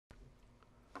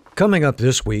Coming up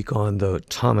this week on the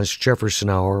Thomas Jefferson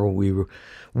Hour, we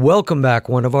welcome back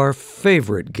one of our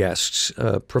favorite guests,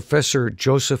 Professor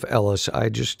Joseph Ellis. I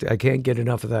can't get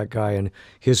enough of that guy and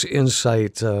his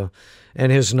insight and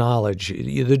his knowledge.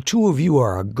 The two of you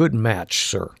are a good match,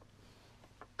 sir.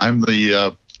 I'm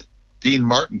the Dean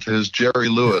Martin to his Jerry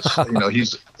Lewis.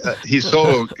 He's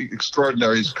so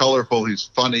extraordinary. He's colorful.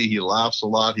 He's funny. He laughs a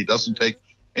lot. He doesn't take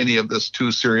any of this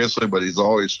too seriously, but he's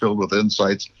always filled with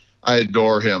insights. I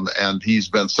adore him, and he's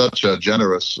been such a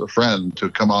generous friend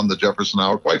to come on the Jefferson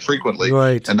Hour quite frequently.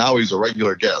 Right. And now he's a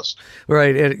regular guest.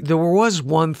 Right. And there was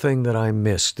one thing that I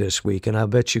missed this week, and I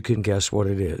bet you can guess what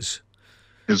it is.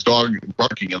 His dog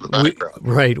barking in the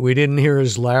background. We didn't hear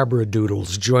his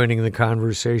labradoodles joining the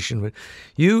conversation, but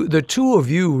the two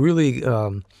of you really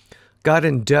got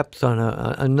in depth on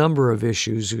a number of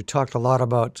issues. You talked a lot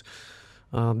about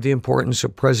the importance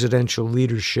of presidential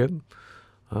leadership.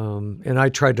 And I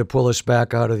tried to pull us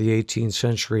back out of the 18th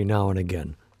century now and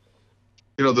again.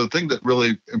 The thing that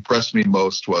really impressed me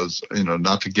most was,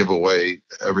 not to give away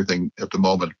everything at the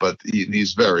moment, but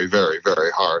he's very, very,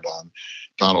 very hard on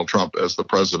Donald Trump as the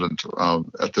president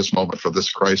at this moment for this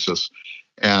crisis,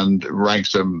 and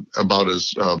ranks him about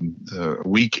as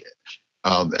weak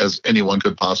as anyone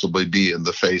could possibly be in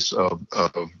the face of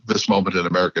this moment in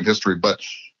American history. But,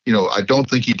 I don't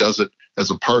think he does it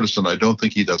as a partisan. I don't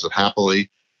think he does it happily.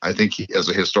 I think as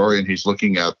a historian, he's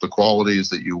looking at the qualities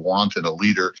that you want in a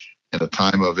leader in a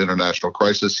time of international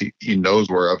crisis. He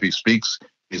knows whereof he speaks.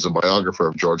 He's a biographer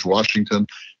of George Washington.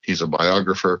 He's a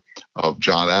biographer of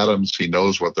John Adams. He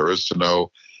knows what there is to know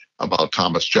about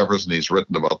Thomas Jefferson. He's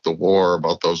written about the war,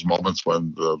 about those moments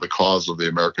when the cause of the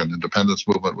American independence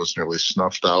movement was nearly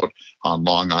snuffed out on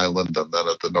Long Island and then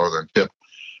at the northern tip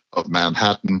of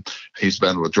Manhattan. He's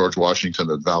been with George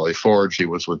Washington at Valley Forge. He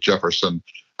was with Jefferson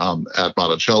at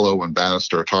Monticello when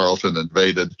Banastre Tarleton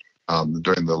invaded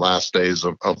during the last days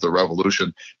of the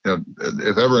Revolution.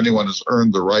 If ever anyone has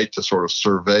earned the right to sort of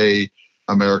survey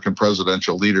American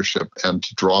presidential leadership and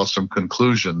to draw some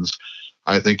conclusions,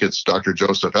 I think it's Dr.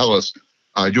 Joseph Ellis.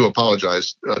 I do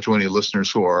apologize to any listeners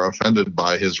who are offended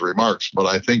by his remarks, but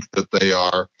I think that they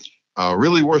are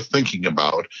really worth thinking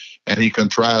about. And he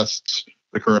contrasts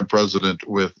the current president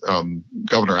with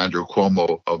Governor Andrew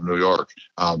Cuomo of New York,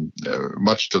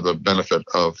 much to the benefit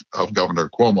of Governor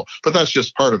Cuomo. But that's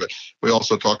just part of it. We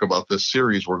also talk about this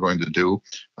series we're going to do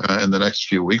in the next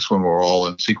few weeks when we're all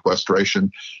in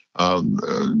sequestration,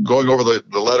 going over the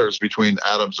letters between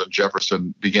Adams and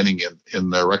Jefferson, beginning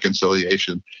in their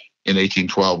reconciliation in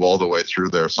 1812 all the way through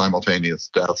their simultaneous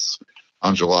deaths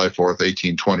on July 4th,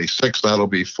 1826. That'll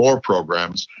be 4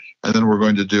 programs. And then we're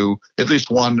going to do at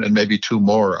least 1 and maybe 2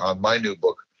 more on my new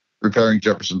book, Repairing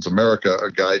Jefferson's America,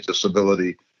 A Guide to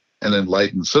Civility and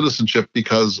Enlightened Citizenship,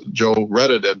 because Joe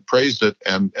read it and praised it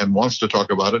and wants to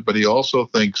talk about it. But he also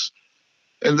thinks,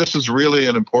 and this is really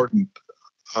an important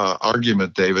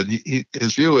argument, David,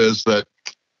 his view is that,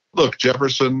 look,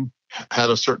 Jefferson had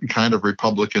a certain kind of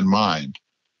republic in mind,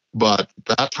 but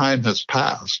that time has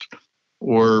passed.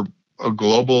 We're a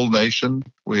global nation.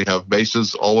 We have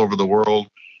bases all over the world.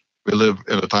 We live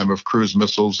in a time of cruise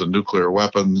missiles and nuclear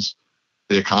weapons.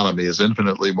 The economy is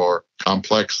infinitely more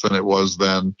complex than it was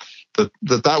then.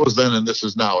 That was then and this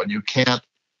is now. And you can't,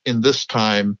 in this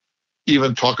time,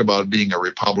 even talk about being a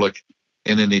republic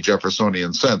in any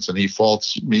Jeffersonian sense. And he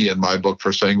faults me in my book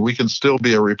for saying we can still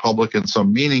be a republic in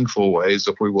some meaningful ways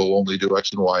if we will only do X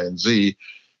and Y and Z.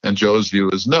 And Joe's view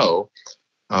is no.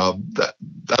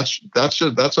 That's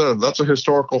a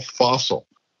historical fossil.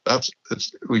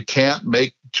 We can't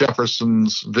make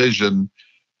Jefferson's vision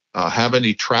have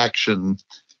any traction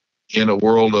in a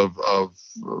world of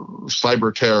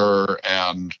cyber terror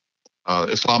and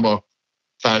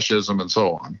Islamofascism and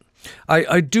so on.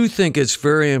 I do think it's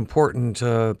very important,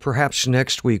 perhaps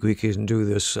next week we can do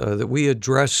this, that we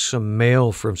address some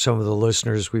mail from some of the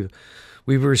listeners. We've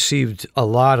received a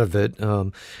lot of it,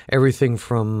 everything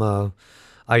from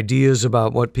ideas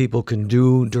about what people can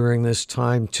do during this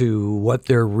time to what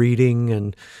they're reading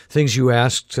and things you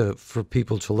asked for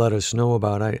people to let us know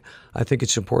about. I think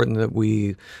it's important that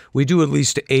we do at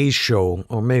least a show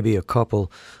or maybe a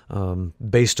couple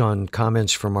based on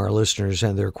comments from our listeners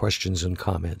and their questions and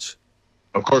comments.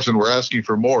 Of course, and we're asking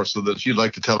for more, so that you'd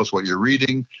like to tell us what you're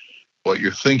reading, what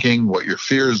you're thinking, what your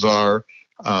fears are,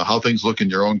 how things look in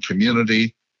your own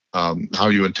community, how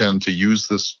you intend to use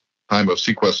this time of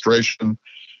sequestration,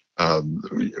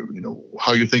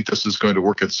 how you think this is going to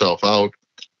work itself out.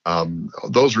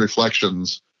 Those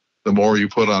reflections, the more you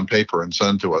put on paper and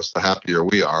send to us, the happier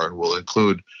we are. And we'll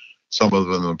include some of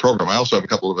them in the program. I also have a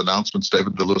couple of announcements.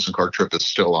 David, the Lewis and Clark trip is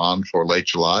still on for late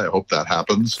July. I hope that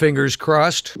happens. Fingers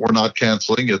crossed. We're not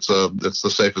canceling. It's the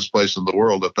safest place in the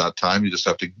world at that time. You just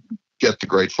have to get to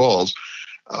Great Falls.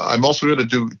 I'm also going to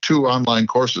do 2 online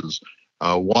courses.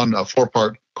 One, a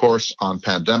 4-part course on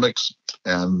pandemics,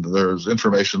 and there's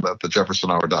information at the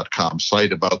jeffersonhour.com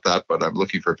site about that, but I'm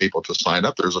looking for people to sign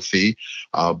up. There's a fee,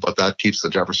 but that keeps the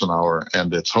Jefferson Hour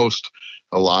and its host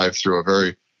alive through a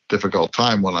very difficult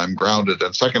time when I'm grounded.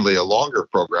 And secondly, a longer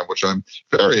program, which I'm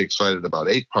very excited about,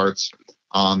 8 parts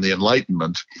on the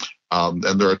Enlightenment. And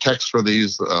there are texts for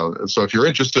these. So if you're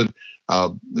interested,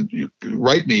 you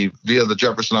write me via the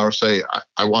Jefferson Hour. Say,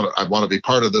 I want to be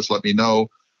part of this. Let me know,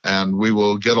 and we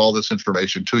will get all this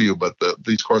information to you. But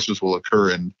these courses will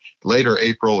occur in later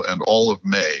April and all of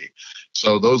May.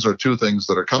 So those are 2 things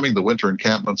that are coming. The winter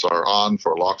encampments are on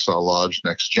for Lochsaw Lodge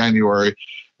next January.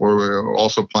 We're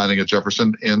also planning a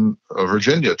Jefferson in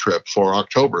Virginia trip for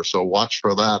October. So watch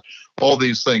for that. All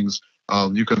these things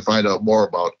you can find out more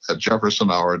about at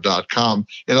jeffersonhour.com.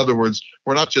 In other words,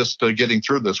 we're not just getting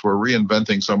through this, we're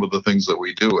reinventing some of the things that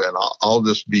we do. And I'll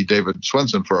just be David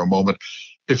Swenson for a moment.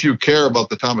 If you care about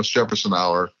the Thomas Jefferson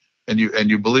Hour and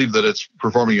you believe that it's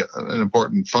performing an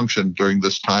important function during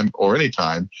this time or any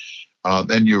time,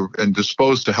 and you're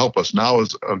disposed to help us, now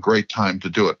is a great time to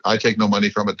do it. I take no money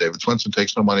from it. David Swenson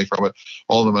takes no money from it.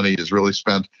 All the money is really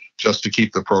spent just to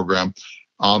keep the program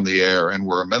on the air, and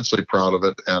we're immensely proud of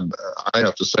it. And I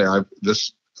have to say,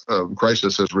 this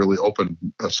crisis has really opened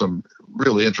some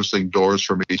really interesting doors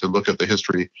for me to look at the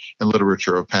history and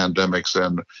literature of pandemics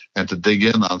and to dig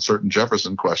in on certain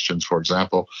Jefferson questions. For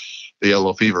example, the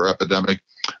yellow fever epidemic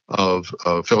of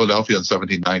Philadelphia in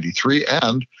 1793,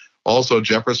 and also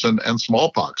Jefferson and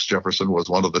smallpox. Jefferson was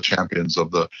one of the champions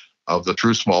of the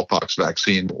true smallpox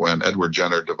vaccine when Edward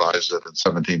Jenner devised it in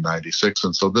 1796.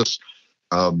 And so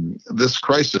this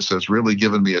crisis has really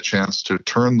given me a chance to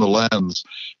turn the lens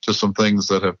to some things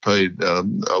that have played a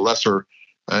lesser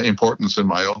importance in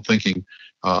my own thinking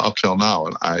up till now.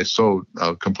 And I so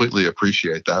completely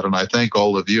appreciate that. And I thank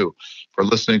all of you for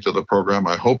listening to the program.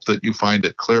 I hope that you find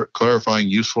it clarifying,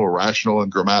 useful, rational,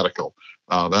 and grammatical.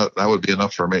 That would be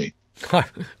enough for me.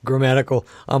 Grammatical.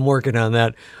 I'm working on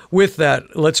that. With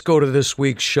that, let's go to this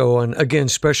week's show. And again,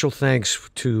 special thanks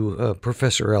to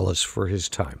Professor Ellis for his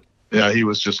time. Yeah, he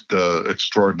was just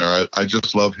extraordinary. I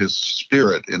just love his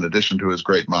spirit in addition to his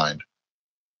great mind.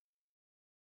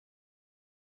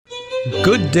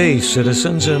 Good day,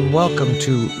 citizens, and welcome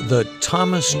to the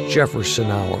Thomas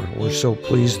Jefferson Hour. We're so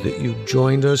pleased that you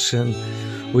joined us, and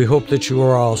we hope that you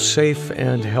are all safe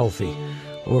and healthy.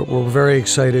 We're very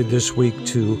excited this week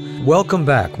to welcome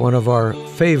back one of our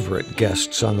favorite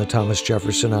guests on the Thomas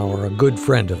Jefferson Hour, a good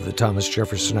friend of the Thomas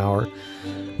Jefferson Hour,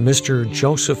 Mr.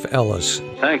 Joseph Ellis.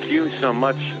 Thank you so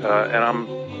much, and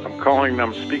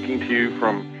I'm speaking to you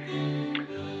from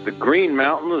the Green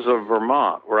Mountains of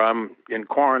Vermont, where I'm in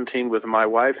quarantine with my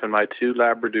wife and my 2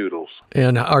 Labradoodles.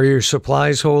 And are your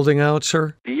supplies holding out,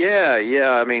 sir? Yeah.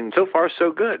 I mean, so far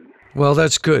so good. Well,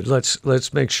 that's good.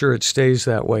 Let's make sure it stays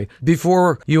that way.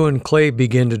 Before you and Clay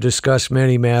begin to discuss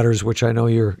many matters, which I know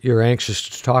you're anxious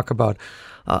to talk about,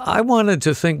 I wanted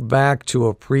to think back to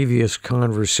a previous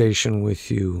conversation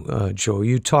with you, Joe.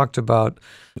 You talked about,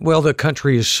 well, the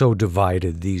country is so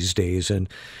divided these days, and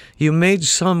you made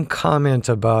some comment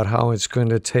about how it's going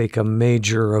to take a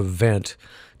major event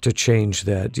to change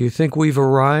that. Do you think we've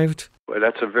arrived? Well,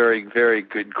 that's a very, very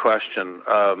good question.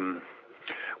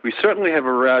 We certainly have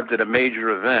arrived at a major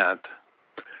event.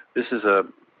 This is a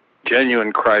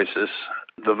genuine crisis.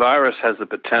 The virus has the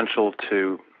potential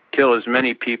to kill as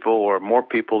many people or more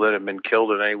people that have been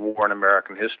killed in any war in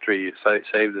American history,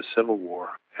 save the Civil War,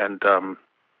 and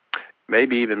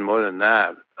maybe even more than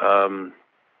that.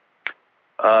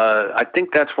 I think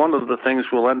that's one of the things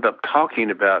we'll end up talking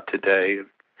about today,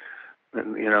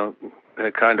 you know, in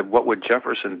a kind of what would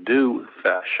Jefferson do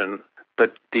fashion.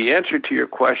 But the answer to your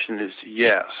question is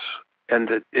yes.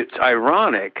 And it's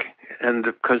ironic, and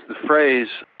because the phrase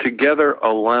 "together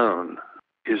alone"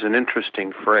 is an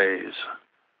interesting phrase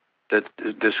that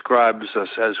describes us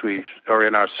as we are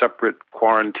in our separate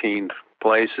quarantined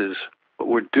places, but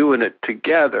we're doing it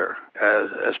together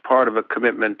as part of a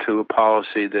commitment to a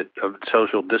policy of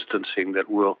social distancing that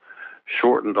will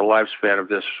shorten the lifespan of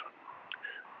this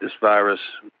virus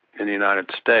in the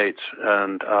United States.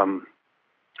 And I'm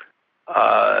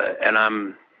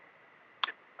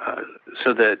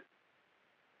so that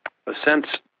a sense.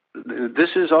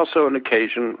 This is also an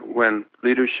occasion when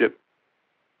leadership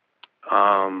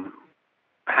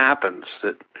happens,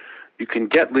 that you can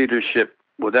get leadership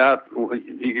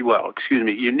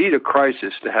you need a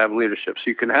crisis to have leadership. So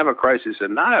you can have a crisis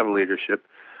and not have leadership.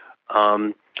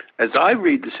 As I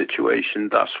read the situation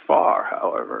thus far,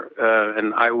 however,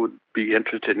 and I would be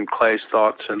interested in Clay's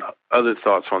thoughts and other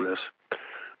thoughts on this,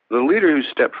 the leader who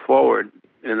stepped forward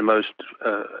in the most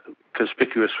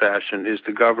conspicuous fashion is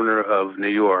the governor of New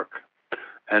York,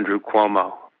 Andrew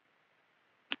Cuomo.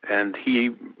 And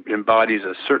he embodies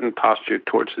a certain posture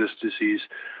towards this disease,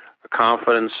 a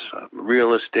confidence,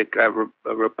 realistic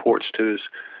reports to his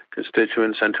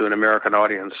constituents and to an American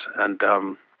audience. And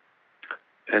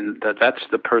that's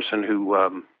the person who,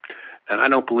 and I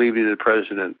don't believe either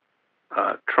President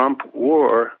Trump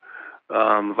or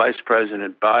Vice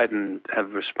President Biden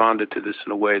have responded to this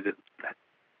in a way that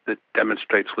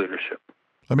demonstrates leadership.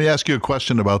 Let me ask you a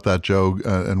question about that, Joe,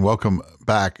 and welcome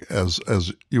back, as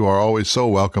you are always so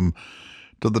welcome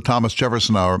to the Thomas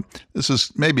Jefferson Hour. This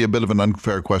is maybe a bit of an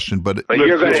unfair question, but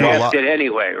you're going to ask it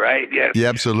anyway, right? Yes. Yeah,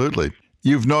 absolutely.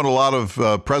 You've known a lot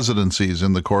of presidencies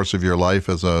in the course of your life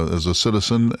as a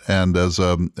citizen and as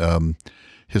a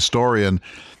historian.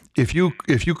 If you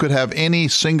could have any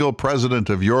single president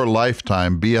of your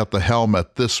lifetime be at the helm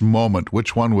at this moment,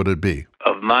 which one would it be?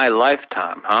 Of my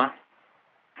lifetime, huh?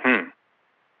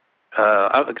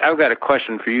 I've got a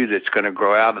question for you that's going to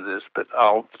grow out of this, but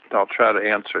I'll try to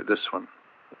answer this one.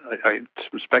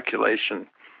 Some speculation.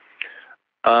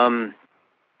 Barack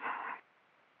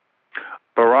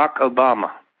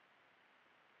Obama.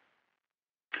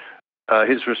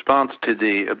 His response to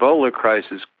the Ebola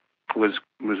crisis was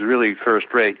really first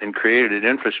rate and created an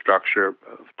infrastructure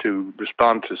to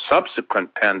respond to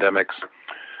subsequent pandemics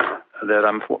that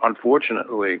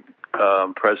unfortunately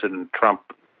President Trump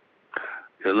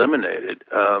eliminated.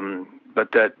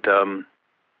 But that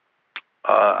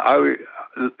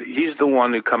he's the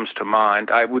one who comes to mind.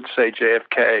 I would say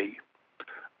JFK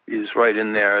is right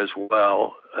in there as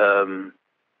well.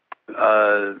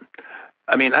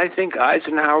 I think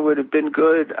Eisenhower would have been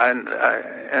good, and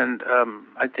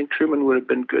I think Truman would have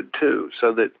been good too.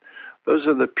 So that those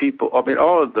are the people.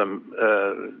 All of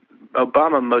them.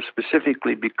 Obama most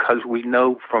specifically, because we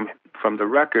know from the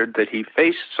record that he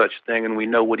faced such thing, and we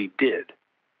know what he did,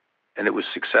 and it was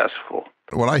successful.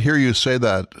 When I hear you say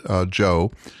that,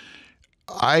 Joe,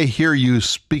 I hear you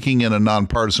speaking in a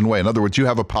nonpartisan way. In other words, you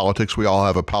have a politics, we all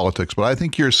have a politics, but I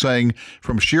think you're saying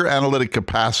from sheer analytic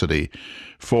capacity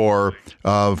for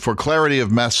clarity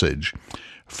of message,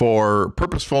 for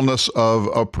purposefulness of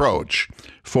approach,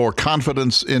 for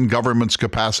confidence in government's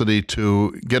capacity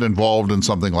to get involved in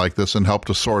something like this and help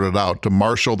to sort it out, to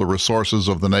marshal the resources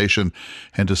of the nation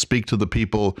and to speak to the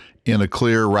people in a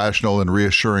clear, rational, and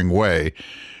reassuring way.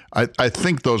 I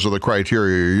think those are the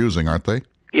criteria you're using, aren't they?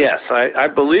 Yes, I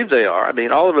believe they are.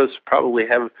 All of us probably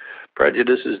have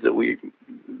prejudices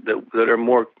that are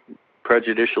more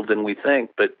prejudicial than we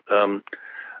think, but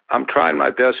I'm trying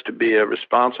my best to be a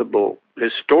responsible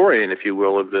historian, if you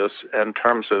will, of this in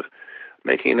terms of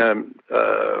making a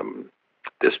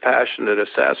dispassionate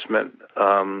assessment.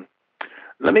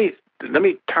 Let me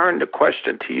turn the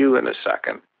question to you in a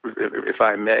second, if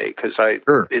I may, because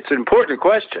Sure. It's an important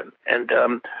question, and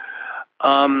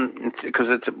because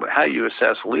it's how you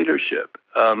assess leadership.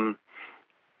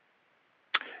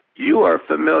 You are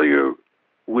familiar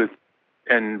with,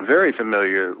 and very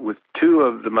familiar with, two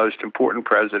of the most important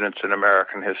presidents in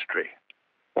American history.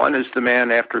 One is the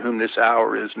man after whom this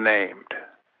hour is named.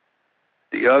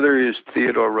 The other is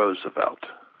Theodore Roosevelt.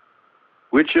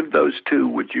 Which of those two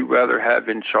would you rather have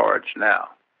in charge now?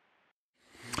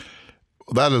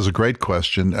 That is a great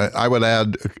question. I would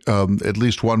add at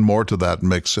least one more to that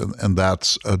mix, and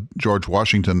that's George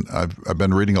Washington. I've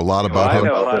been reading a lot about him. I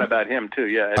know a lot about him too.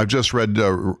 Yeah. I've just read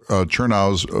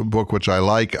Chernow's book, which I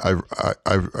like.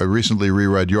 I recently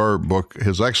reread your book,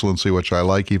 His Excellency, which I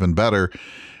like even better.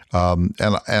 And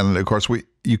of course,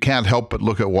 you can't help but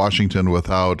look at Washington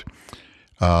without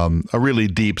a really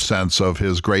deep sense of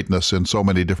his greatness in so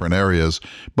many different areas.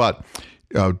 But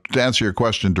to answer your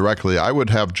question directly, I would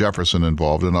have Jefferson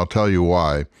involved, and I'll tell you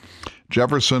why.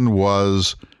 Jefferson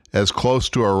was as close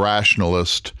to a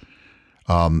rationalist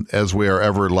as we are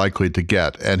ever likely to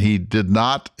get, and he did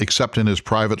not, except in his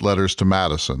private letters to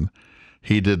Madison,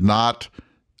 he did not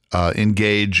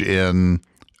engage in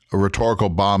rhetorical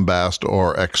bombast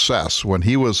or excess. When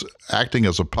he was acting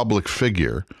as a public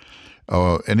figure,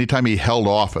 anytime he held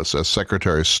office as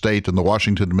Secretary of State in the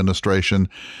Washington administration,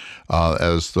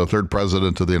 as the third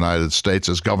president of the United States,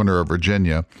 as governor of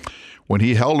Virginia, when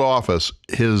he held office,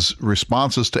 his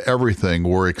responses to everything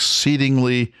were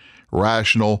exceedingly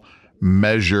rational,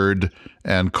 measured,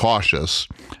 and cautious.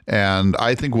 And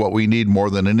I think what we need more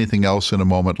than anything else in a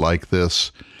moment like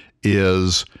this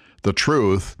is the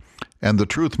truth, and the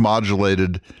truth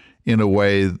modulated in a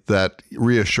way that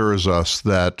reassures us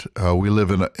that we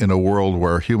live in a world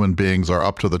where human beings are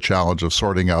up to the challenge of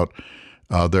sorting out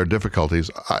their difficulties.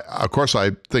 Of course,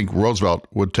 I think Roosevelt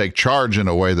would take charge in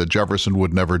a way that Jefferson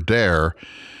would never dare.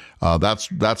 That's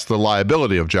the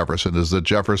liability of Jefferson, is that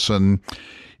Jefferson,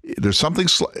 there's something,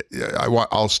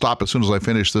 I'll stop as soon as I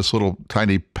finish this little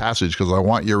tiny passage because I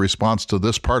want your response to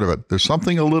this part of it. There's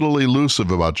something a little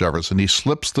elusive about Jefferson. He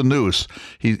slips the noose.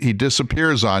 He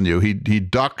disappears on you. He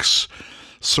ducks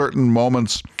certain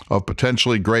moments of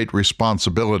potentially great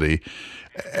responsibility,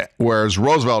 whereas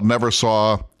Roosevelt never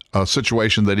saw a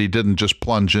situation that he didn't just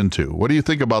plunge into. What do you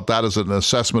think about that as an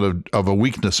assessment of a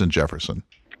weakness in Jefferson?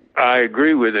 I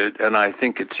agree with it, and I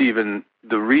think it's even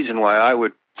the reason why I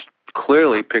would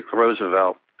clearly pick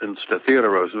Roosevelt, Theodore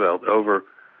Roosevelt, over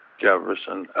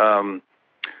Jefferson.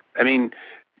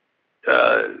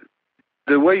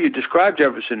 The way you describe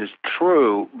Jefferson is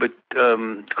true, but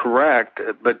correct.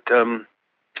 But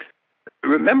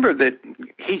remember that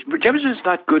Jefferson's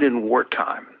not good in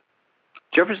wartime.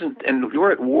 Jefferson, and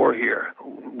we're at war here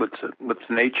with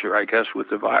nature, I guess, with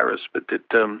the virus. But that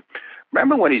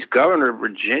remember when he's governor of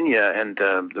Virginia and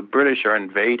the British are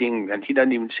invading, and he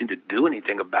doesn't even seem to do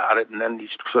anything about it, and then he's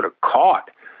sort of caught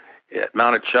at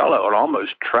Monticello and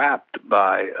almost trapped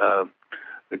by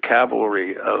the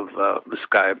cavalry of this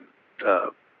guy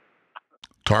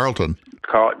Tarleton.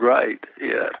 Right,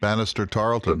 yeah. Bannister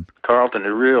Tarleton. Tarleton,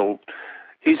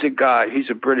 he's a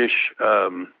British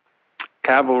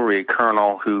cavalry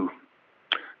colonel who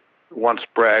once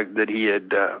bragged that he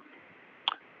had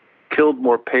killed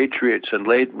more patriots and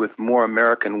laid with more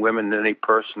American women than any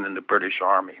person in the British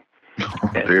Army.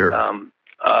 Oh, dear.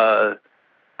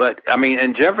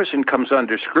 And Jefferson comes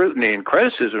under scrutiny and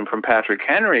criticism from Patrick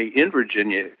Henry in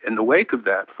Virginia in the wake of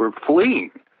that for fleeing.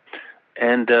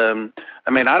 And I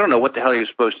don't know what the hell he was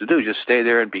supposed to do, just stay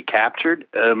there and be captured.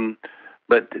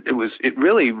 But it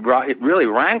really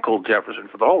rankled Jefferson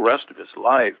for the whole rest of his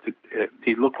life.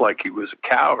 He looked like he was a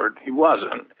coward. He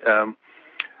wasn't.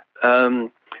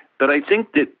 But I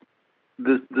think that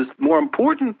the more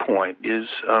important point is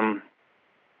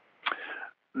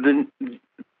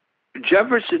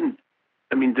Jefferson.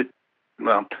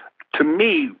 To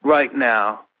me, right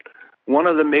now, one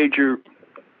of the major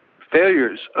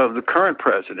failures of the current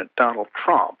president, Donald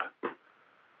Trump,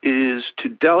 is to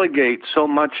delegate so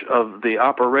much of the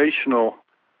operational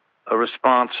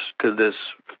response to this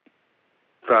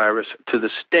virus to the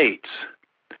states,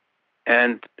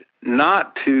 and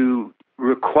not to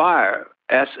require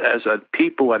us as a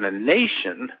people and a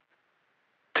nation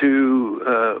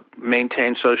to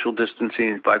maintain social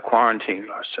distancing by quarantining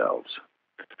ourselves.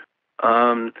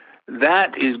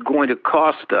 That is going to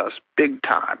cost us big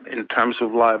time in terms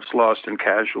of lives lost and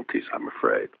casualties, I'm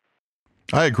afraid.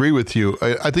 I agree with you.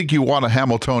 I think you want a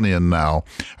Hamiltonian now.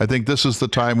 I think this is the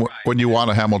time when you want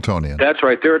a Hamiltonian. That's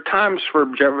right. There are times for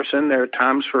Jefferson. There are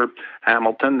times for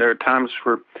Hamilton. There are times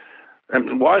for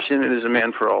Washington is a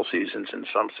man for all seasons in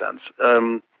some sense.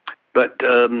 But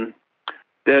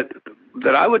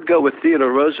that I would go with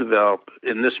Theodore Roosevelt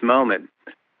in this moment,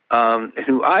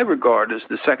 who I regard as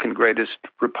the second greatest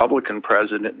Republican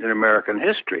president in American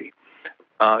history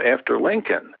after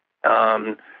Lincoln.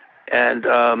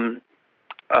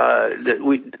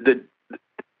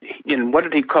 What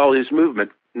did he call his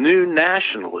movement? New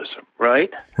nationalism,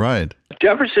 right? Right.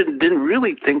 Jefferson didn't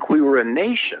really think we were a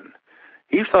nation.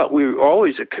 He thought we were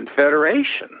always a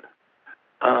confederation.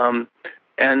 And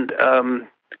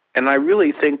I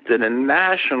really think that a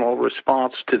national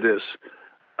response to this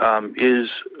is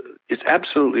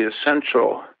absolutely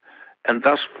essential. And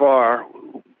thus far,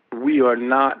 we are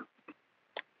not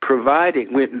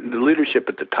providing. The leadership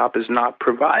at the top is not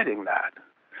providing that.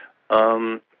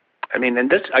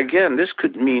 And this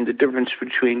could mean the difference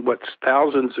between what's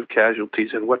thousands of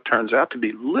casualties and what turns out to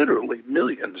be literally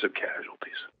millions of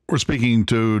casualties. We're speaking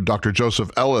to Dr.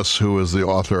 Joseph Ellis, who is the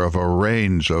author of a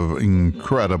range of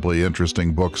incredibly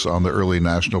interesting books on the early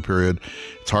national period.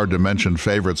 It's hard to mention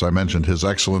favorites. I mentioned His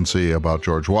Excellency about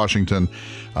George Washington,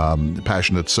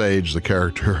 Passionate Sage, the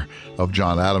character of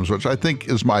John Adams, which I think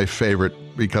is my favorite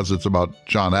because it's about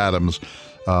John Adams.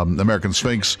 American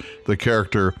Sphinx, the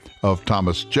character of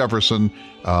Thomas Jefferson,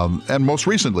 and most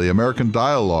recently, American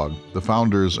Dialogue, The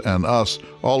Founders and Us,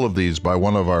 all of these by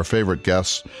one of our favorite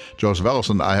guests, Joseph Ellis.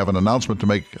 And I have an announcement to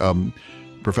make.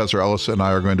 Professor Ellis and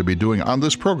I are going to be doing on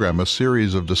this program a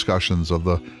series of discussions of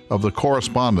the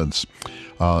correspondence,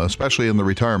 especially in the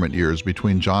retirement years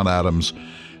between John Adams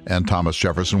and Thomas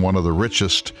Jefferson, one of the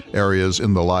richest areas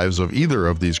in the lives of either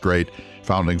of these great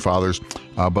founding fathers.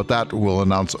 But that we'll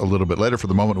announce a little bit later. For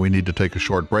the moment, we need to take a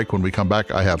short break. When we come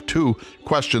back, I have 2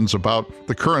 questions about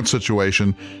the current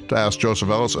situation to ask Joseph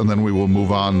Ellis, and then we will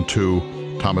move on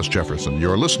to Thomas Jefferson.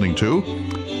 You're listening to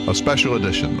a special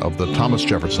edition of the Thomas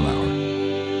Jefferson Hour.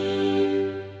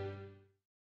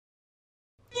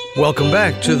 Welcome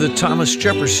back to the Thomas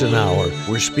Jefferson Hour.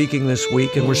 We're speaking this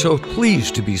week, and we're so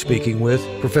pleased to be speaking with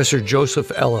Professor Joseph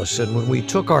Ellis. And when we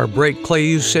took our break, Clay,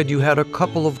 you said you had a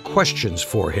couple of questions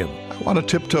for him. I want to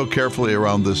tiptoe carefully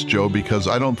around this, Joe, because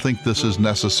I don't think this is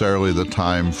necessarily the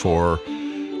time for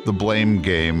the blame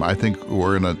game. I think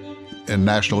we're in a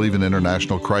national, even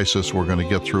international crisis. We're going to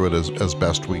get through it as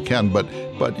best we can. But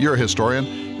you're a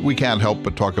historian. We can't help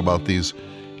but talk about these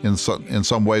in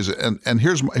some ways. And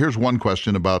here's one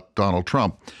question about Donald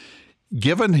Trump.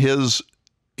 Given his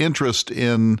interest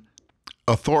in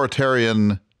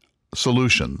authoritarian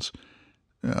solutions,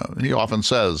 he often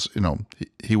says,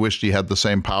 he wished he had the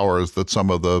same powers that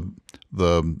some of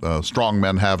the strong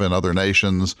men have in other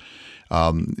nations.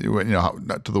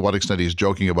 To what extent he's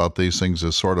joking about these things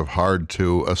is sort of hard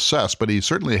to assess, but he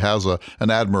certainly has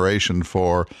an admiration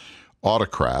for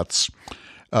autocrats.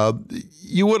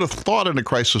 You would have thought in a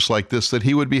crisis like this that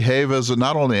he would behave as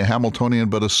not only a Hamiltonian,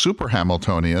 but a super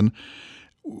Hamiltonian.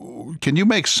 Can you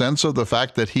make sense of the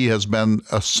fact that he has been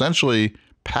essentially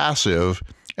passive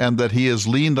and that he has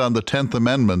leaned on the 10th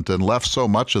Amendment and left so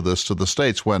much of this to the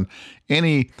states, when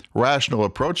any rational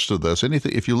approach to this,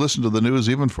 if you listen to the news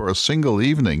even for a single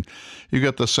evening, you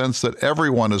get the sense that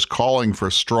everyone is calling for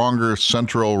stronger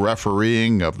central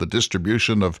refereeing of the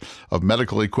distribution of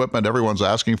medical equipment. Everyone's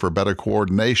asking for better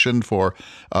coordination, for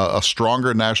a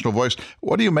stronger national voice.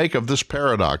 What do you make of this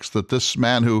paradox that this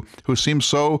man who seems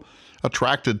so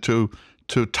attracted to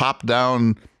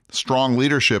top-down strong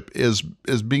leadership is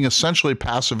being essentially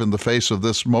passive in the face of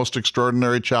this most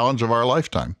extraordinary challenge of our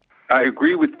lifetime? I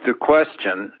agree with the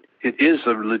question. It is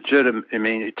a legitimate, to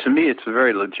me, it's a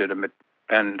very legitimate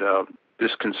and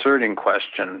disconcerting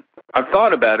question. I've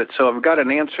thought about it, so I've got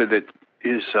an answer that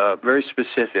is very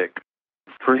specific.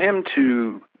 For him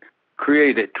to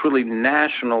create a truly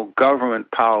national government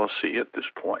policy at this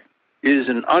point is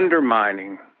an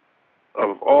undermining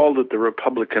of all that the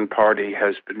Republican Party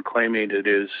has been claiming it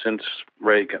is since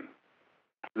Reagan.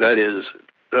 That is,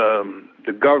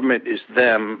 the government is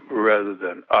them rather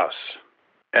than us.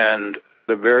 And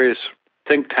the various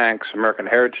think tanks, American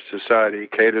Heritage Society,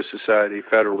 Cato Society,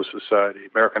 Federalist Society,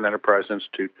 American Enterprise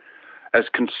Institute, as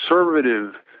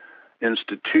conservative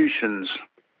institutions,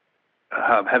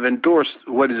 have endorsed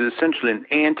what is essentially an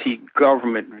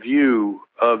anti-government view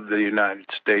of the United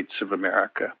States of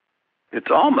America. It's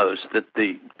almost that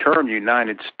the term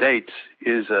United States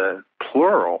is a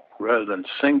plural rather than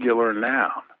singular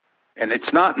noun. And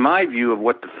it's not my view of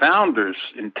what the founders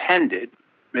intended.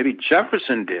 Maybe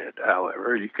Jefferson did,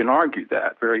 however. You can argue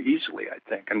that very easily, I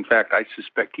think. In fact, I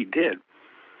suspect he did.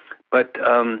 But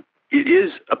it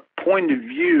is a point of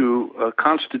view, a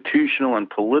constitutional and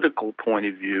political point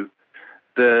of view,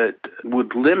 that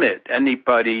would limit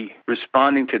anybody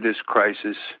responding to this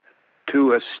crisis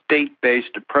to a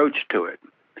state-based approach to it.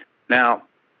 Now,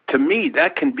 to me,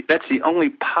 that's the only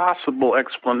possible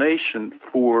explanation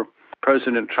for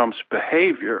President Trump's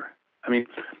behavior.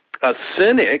 A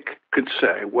cynic could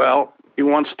say, well, he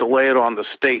wants to lay it on the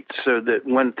states so that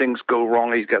when things go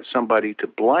wrong, he's got somebody to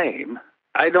blame.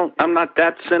 I'm not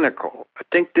that cynical. I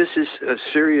think this is a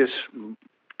serious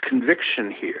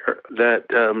conviction here that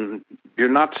you're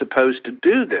not supposed to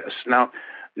do this. Now,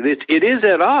 it is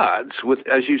at odds with,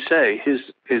 as you say,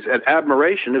 his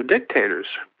admiration of dictators.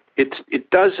 It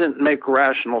doesn't make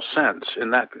rational sense,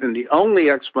 and the only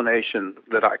explanation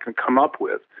that I can come up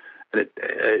with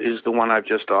is the one I've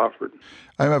just offered.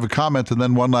 I have a comment, and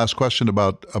then one last question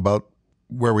about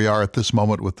where we are at this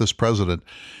moment with this president.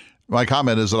 My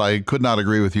comment is that I could not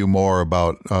agree with you more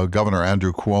about Governor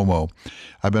Andrew Cuomo.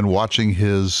 I've been watching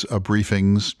his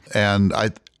briefings, and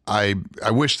I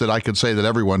wish that I could say that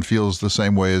everyone feels the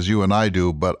same way as you and I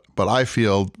do, but I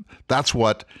feel that's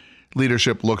what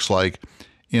leadership looks like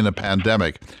in a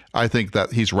pandemic. I think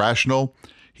that he's rational.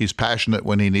 He's passionate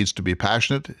when he needs to be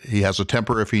passionate. He has a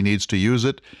temper if he needs to use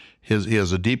it. He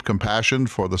has a deep compassion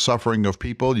for the suffering of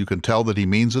people. You can tell that he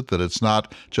means it, that it's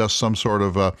not just some sort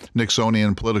of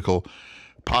Nixonian political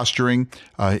posturing.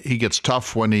 He gets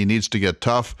tough when he needs to get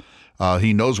tough.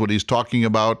 He knows what he's talking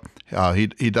about.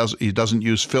 He doesn't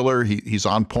use filler. He's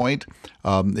on point.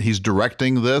 He's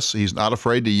directing this. He's not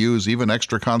afraid to use even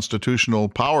extra constitutional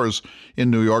powers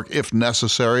in New York, if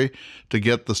necessary, to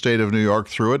get the state of New York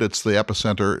through it. It's the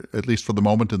epicenter, at least for the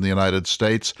moment, in the United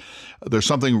States. There's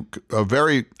something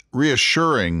very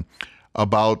reassuring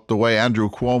about the way Andrew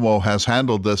Cuomo has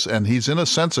handled this, and he's in a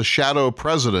sense a shadow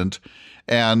president.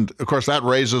 And of course, that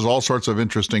raises all sorts of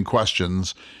interesting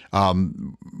questions.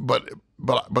 But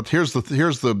here's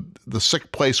the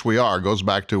sick place we are. It goes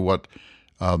back to what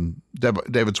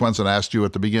David Swenson asked you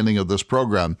at the beginning of this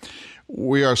program.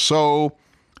 We are so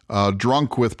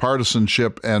drunk with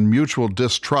partisanship and mutual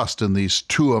distrust in these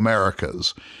two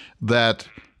Americas that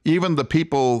even the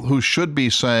people who should be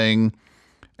saying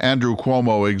Andrew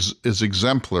Cuomo is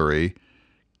exemplary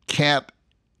can't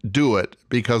do it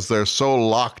because they're so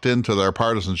locked into their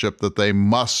partisanship that they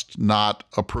must not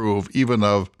approve even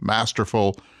of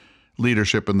masterful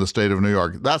leadership in the state of New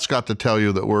York. That's got to tell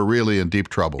you that we're really in deep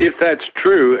trouble. If that's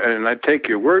true, and I take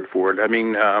your word for it, I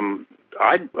mean,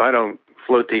 I don't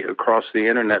float across the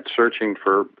internet searching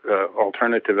for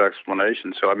alternative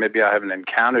explanations, so maybe I haven't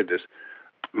encountered this.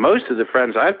 Most of the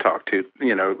friends I've talked to,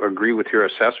 agree with your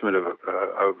assessment of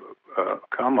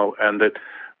Cuomo, and that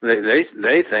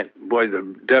they think, boy,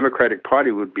 the Democratic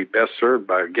Party would be best served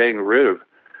by getting rid of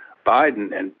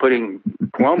Biden and putting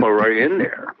Cuomo right in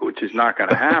there, which is not going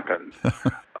to happen.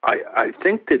 I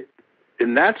think that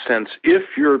in that sense, if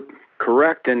you're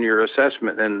correct in your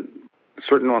assessment, and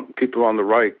certain people on the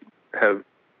right have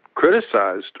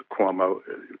criticized Cuomo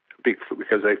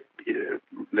because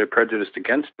they're prejudiced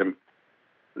against him,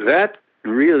 that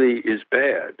really is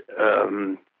bad,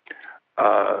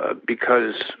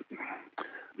 because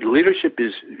leadership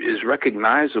is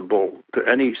recognizable to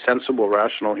any sensible,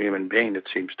 rational human being, it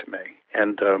seems to me,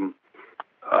 and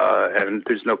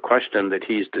there's no question that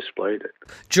he's displayed it.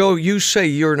 Joe, you say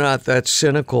you're not that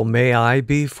cynical. May I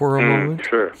be for a moment?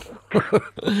 Sure.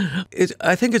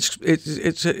 I think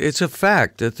it's a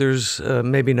fact that there's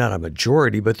maybe not a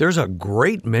majority, but there's a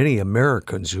great many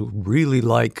Americans who really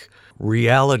like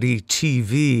reality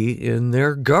TV in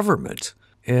their government.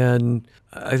 And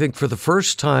I think for the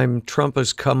first time, Trump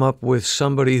has come up with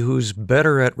somebody who's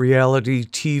better at reality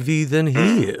TV than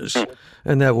he is,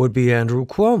 and that would be Andrew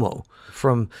Cuomo.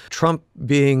 From Trump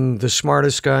being the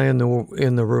smartest guy in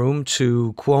the room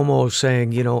to Cuomo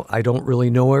saying, I don't really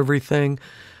know everything.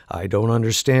 I don't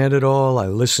understand it all. I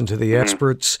listen to the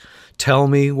experts tell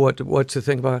me what to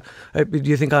think about. Do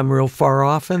you think I'm real far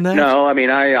off in that? No, I mean,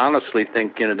 I honestly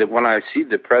think, that when I see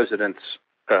the president's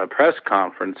press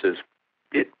conferences,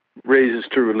 it raises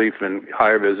to relief and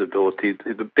higher visibility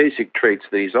the basic traits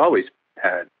that he's always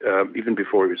had, even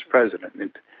before he was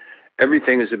president.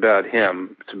 Everything is about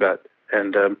him.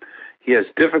 And he has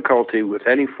difficulty with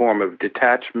any form of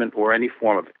detachment or any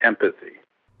form of empathy.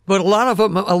 But a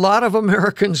lot of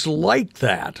Americans like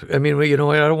that. I mean, I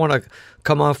don't want to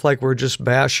come off like we're just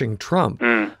bashing Trump,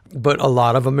 but a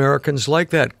lot of Americans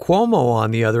like that. Cuomo,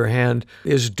 on the other hand,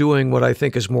 is doing what I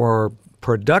think is more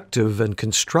productive and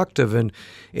constructive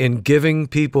in giving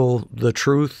people the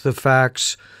truth, the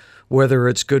facts, whether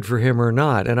it's good for him or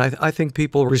not. And I think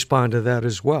people respond to that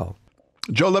as well.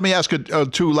 Joe, let me ask you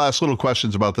two last little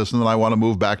questions about this, and then I want to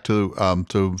move back to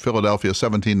Philadelphia,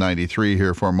 1793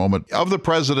 here for a moment. Of the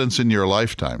presidents in your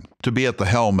lifetime, to be at the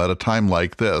helm at a time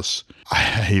like this,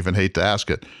 I even hate to ask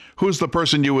it, who's the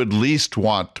person you would least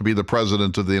want to be the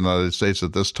president of the United States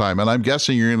at this time? And I'm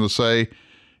guessing you're going to say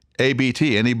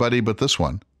ABT, anybody but this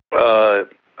one.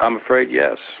 I'm afraid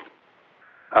yes.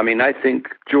 I mean, I think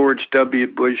George W.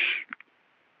 Bush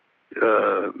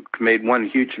made one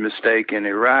huge mistake in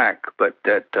Iraq, but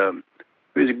that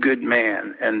he was a good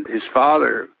man, and his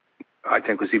father, I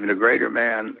think, was even a greater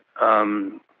man.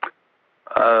 I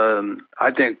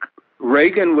think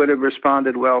Reagan would have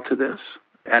responded well to this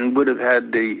and would have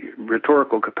had the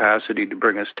rhetorical capacity to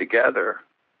bring us together.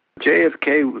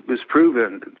 JFK was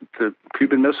proven. The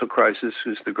Cuban Missile Crisis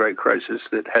was the great crisis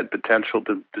that had potential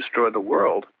to destroy the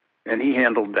world, and he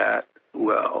handled that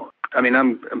well. I mean,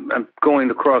 I'm going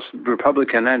across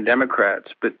Republican and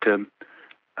Democrats, but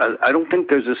I don't think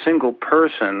there's a single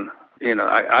person.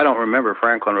 I don't remember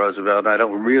Franklin Roosevelt. I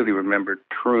don't really remember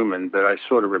Truman, but I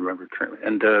sort of remember Truman.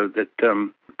 And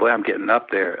boy, I'm getting up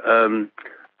there.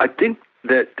 I think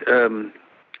that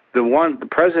the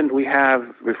president we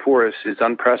have before us is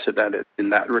unprecedented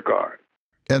in that regard.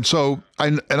 And so,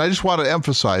 I just want to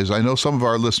emphasize, I know some of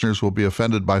our listeners will be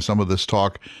offended by some of this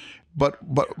talk, but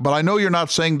I know you're not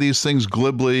saying these things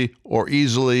glibly or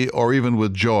easily or even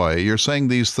with joy. You're saying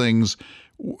these things,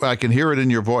 I can hear it in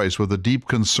your voice, with a deep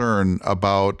concern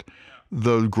about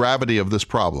the gravity of this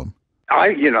problem.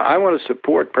 I want to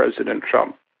support President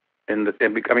Trump.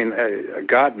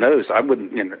 God knows I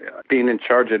wouldn't. Being in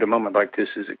charge at a moment like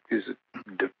this is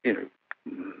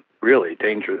really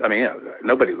dangerous. I mean,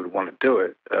 nobody would want to do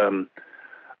it.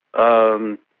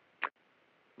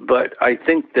 But I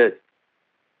think that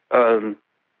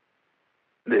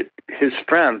that his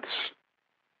strengths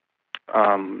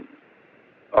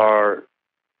are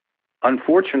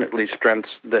unfortunately strengths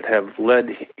that have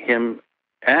led him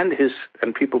and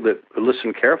people that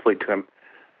listen carefully to him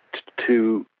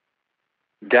to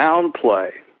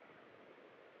downplay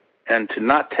and to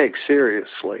not take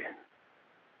seriously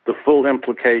the full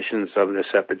implications of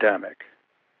this epidemic.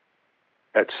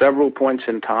 At several points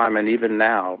in time, and even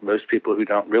now, those people who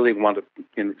don't really want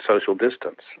to social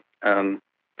distance, and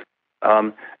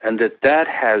that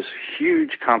has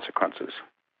huge consequences.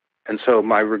 And so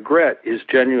my regret is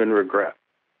genuine regret.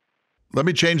 Let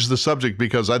me change the subject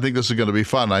because I think this is going to be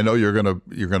fun. I know you're going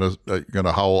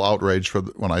to howl outrage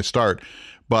when I start,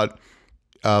 but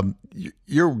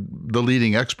you're the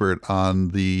leading expert on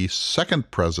the second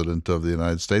president of the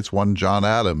United States, one John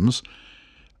Adams.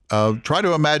 Try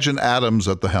to imagine Adams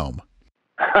at the helm.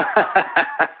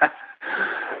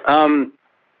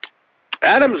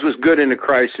 Adams was good in a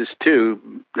crisis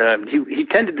too. He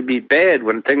tended to be bad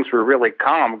when things were really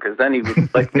calm, because then he would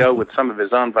let go with some of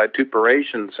his own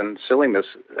vituperations and silliness.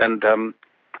 And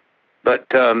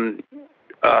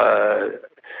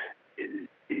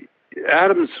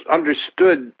Adams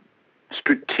understood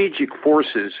strategic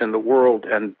forces in the world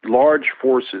and large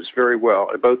forces very well,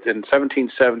 both in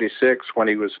 1776 when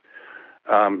he was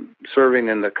serving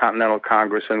in the Continental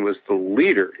Congress and was the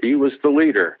leader. He was the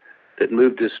leader that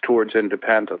moved us towards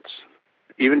independence.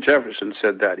 Even Jefferson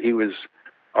said that. He was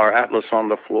our Atlas on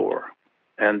the floor.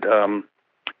 And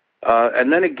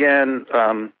then again,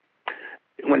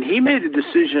 when he made a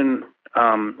decision,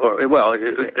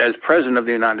 as President of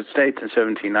the United States in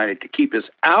 1790, to keep us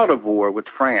out of war with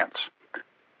France,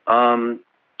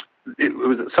 it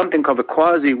was something called the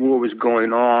quasi-war was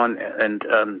going on, and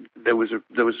there was a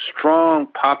strong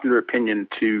popular opinion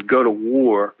to go to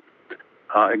war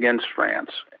against France.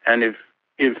 And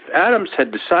if Adams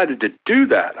had decided to do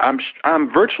that,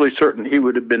 I'm virtually certain he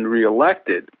would have been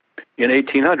reelected in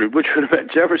 1800, which would have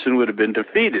meant Jefferson would have been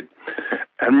defeated.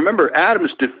 And remember,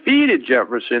 Adams defeated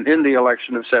Jefferson in the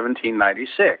election of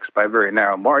 1796 by a very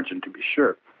narrow margin, to be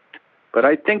sure. But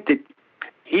I think that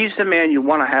he's the man you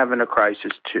want to have in a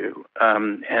crisis too,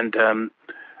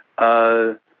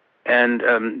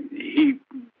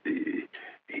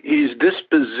 he's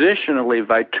dispositionally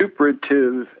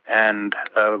vituperative and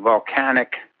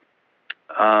volcanic,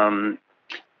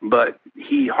 but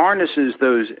he harnesses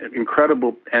those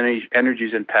incredible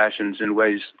energies and passions in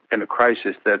ways in a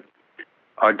crisis that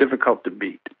are difficult to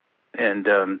beat. And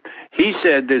he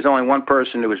said there's only one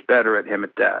person who was better at him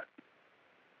at that,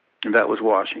 and that was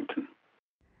Washington.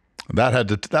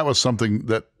 That was something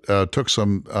that took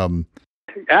some.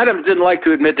 Adams didn't like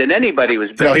to admit that anybody was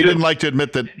better. No, he didn't like to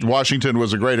admit that Washington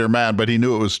was a greater man, but he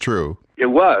knew it was true. It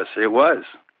was,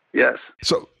 yes.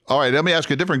 So, all right, let me ask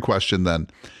you a different question then.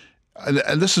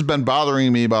 And this has been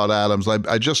bothering me about Adams.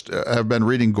 I just have been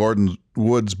reading Gordon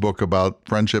Wood's book about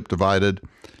Friendship Divided,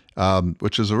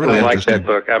 which is a really interesting. I like that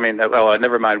book. I mean, well,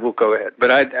 never mind. We'll go ahead.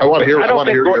 But I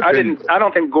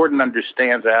don't think Gordon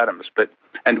understands Adams,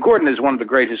 and Gordon is one of the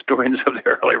great historians of the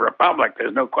early republic.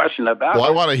 There's no question about it. Well,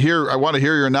 I want to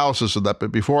hear your analysis of that.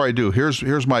 But before I do,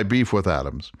 here's my beef with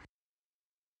Adams.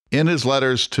 In his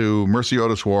letters to Mercy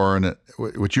Otis Warren,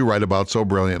 which you write about so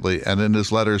brilliantly, and in his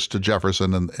letters to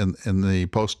Jefferson in the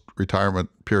post-retirement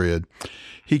period,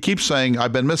 he keeps saying,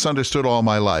 I've been misunderstood all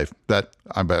my life, that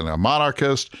I've been a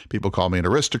monarchist. People call me an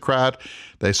aristocrat.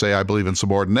 They say I believe in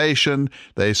subordination.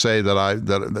 They say that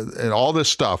and all this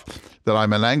stuff, that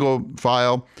I'm an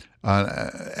Anglophile.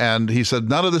 And he said,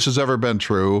 none of this has ever been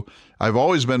true. I've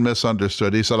always been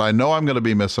misunderstood. He said, I know I'm going to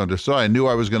be misunderstood. I knew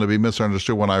I was going to be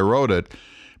misunderstood when I wrote it.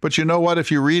 But you know what?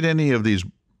 If you read any of these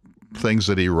things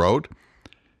that he wrote,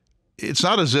 it's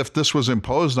not as if this was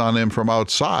imposed on him from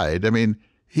outside. I mean,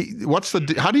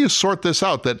 how do you sort this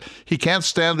out? That he can't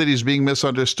stand that he's being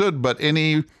misunderstood, but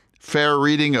any fair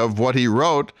reading of what he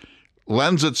wrote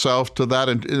lends itself to that.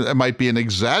 And it might be an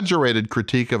exaggerated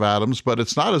critique of Adams, but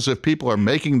it's not as if people are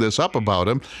making this up about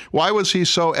him. Why was he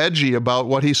so edgy about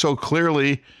what he so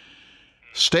clearly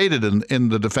stated in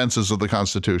the defenses of the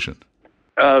Constitution?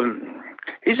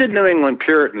 He's a New England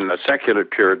Puritan, a secular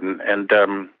Puritan, and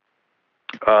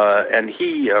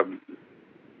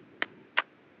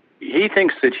he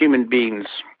thinks that human beings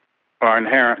are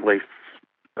inherently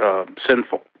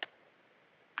sinful,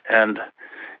 and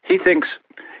he thinks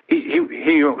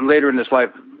he later in his life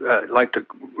liked to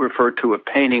refer to a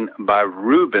painting by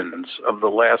Rubens of the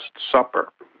Last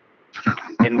Supper,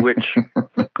 in which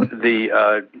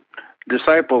the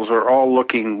disciples are all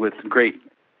looking with great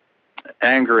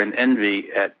anger and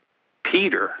envy at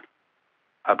Peter,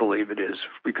 I believe it is,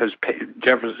 because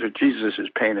Jesus is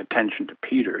paying attention to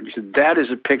Peter. And he said, that is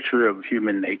a picture of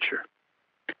human nature.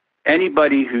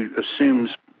 Anybody who assumes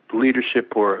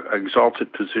leadership or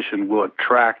exalted position will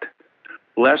attract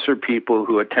lesser people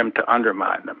who attempt to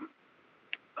undermine them.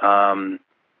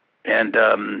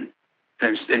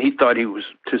 And he thought he was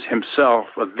just himself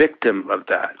a victim of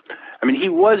that. I mean, he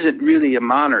wasn't really a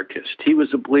monarchist. He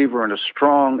was a believer in a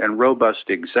strong and robust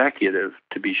executive,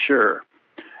 to be sure.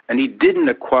 And he didn't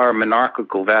acquire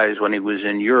monarchical values when he was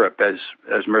in Europe, as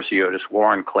Mercy Otis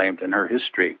Warren claimed in her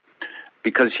history,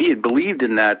 because he had believed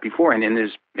in that before. And in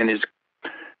his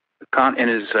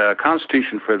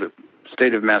Constitution for the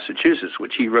state of Massachusetts,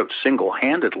 which he wrote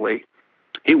single-handedly,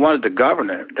 he wanted the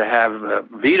governor to have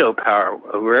veto power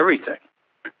over everything.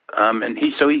 And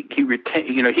he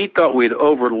retained. He thought we'd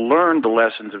overlearned the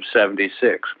lessons of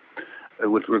 '76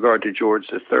 with regard to George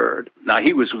III. Now,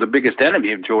 he was the biggest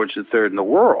enemy of George III in the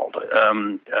world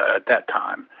at that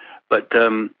time, but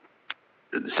so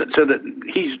that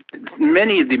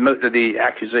many of the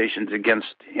accusations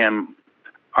against him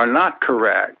are not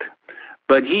correct.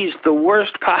 But he's the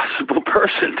worst possible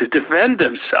person to defend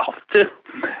himself too,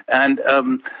 and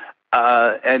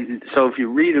so if you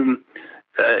read him,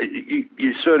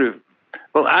 you sort of,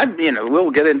 well,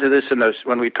 we'll get into this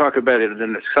when we talk about it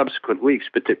in the subsequent weeks.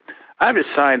 But I've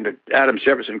assigned Adams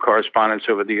Jefferson correspondence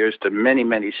over the years to many,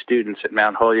 many students at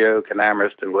Mount Holyoke and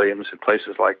Amherst and Williams and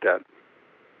places like that,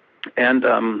 and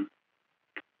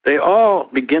they all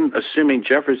begin assuming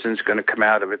Jefferson's going to come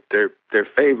out of it their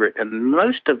favorite, and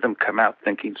most of them come out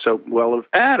thinking so well of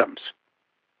Adams.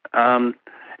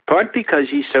 Part because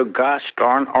he's so gosh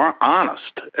darn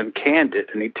honest and candid,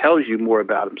 and he tells you more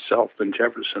about himself than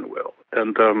Jefferson will.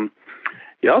 And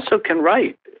he also can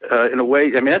write in a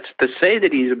way. I mean, that's to say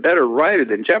that he's a better writer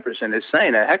than Jefferson is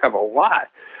saying a heck of a lot.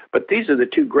 But these are the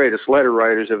two greatest letter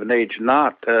writers of an age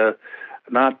not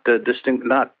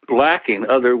lacking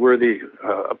other worthy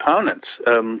opponents.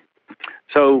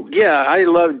 So yeah, I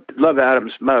love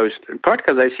Adams most, in part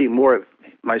because I see more of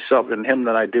myself in him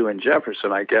than I do in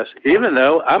Jefferson, I guess. Even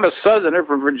though I'm a Southerner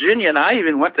from Virginia, and I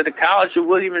even went to the College of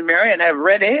William and Mary and have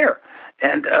red hair,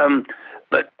 and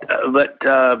but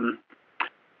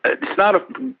it's not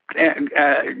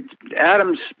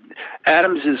Adams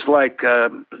is like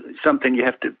something you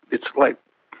have to. It's like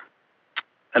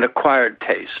an acquired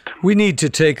taste. We need to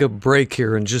take a break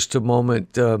here in just a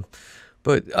moment,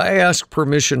 but I asked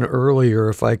permission earlier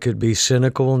if I could be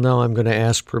cynical. Now I'm going to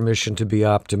ask permission to be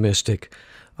optimistic.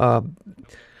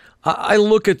 I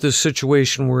look at the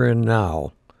situation we're in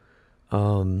now,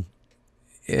 and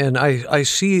I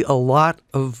see a lot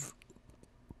of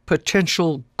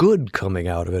potential good coming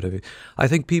out of it. I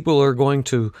think people are going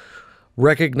to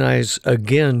recognize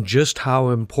again just how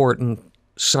important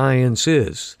science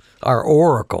is, our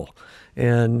oracle.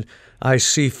 And I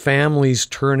see families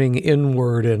turning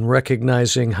inward and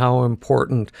recognizing how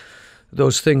important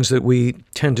those things that we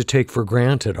tend to take for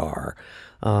granted are.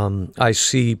 I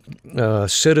see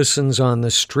citizens on the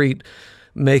street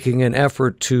making an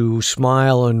effort to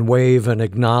smile and wave and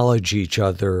acknowledge each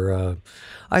other.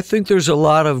 I think there's a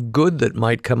lot of good that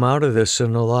might come out of this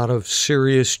and a lot of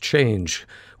serious change.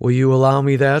 Will you allow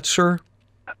me that, sir?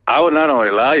 I would not only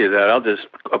allow you that, I'll just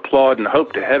applaud and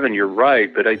hope to heaven you're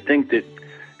right. But I think that,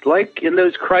 like in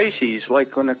those crises,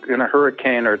 like when a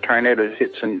hurricane or a tornado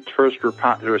hits and first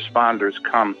responders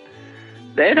come,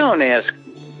 they don't ask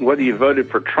whether you voted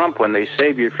for Trump when they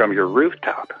save you from your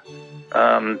rooftop.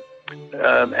 And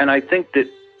I think that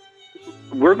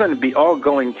we're going to be all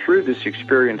going through this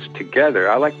experience together.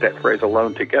 I like that phrase,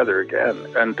 alone together again.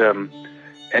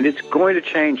 And it's going to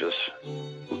change us.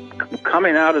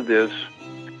 Coming out of this,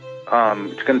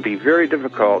 it's going to be very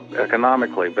difficult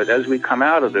economically, but as we come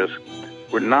out of this,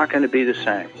 we're not going to be the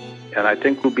same. And I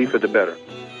think we'll be for the better.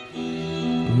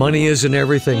 Money isn't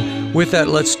everything. With that,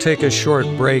 let's take a short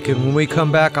break. And when we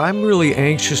come back, I'm really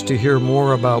anxious to hear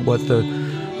more about what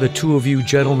the two of you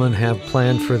gentlemen have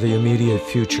planned for the immediate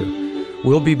future.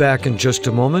 We'll be back in just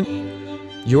a moment.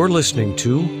 You're listening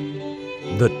to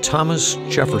The Thomas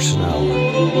Jefferson Hour.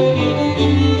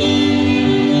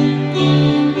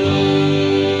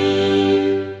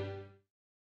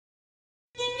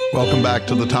 Welcome back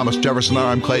to the Thomas Jefferson Hour.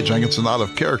 I'm Clay Jenkinson, out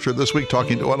of character this week,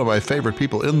 talking to one of my favorite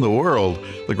people in the world,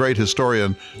 the great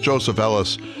historian Joseph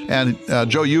Ellis. And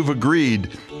Joe, you've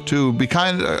agreed to be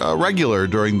kind of regular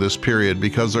during this period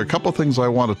because there are a couple things I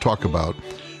want to talk about.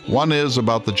 One is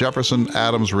about the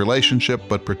Jefferson-Adams relationship,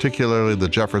 but particularly the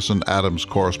Jefferson-Adams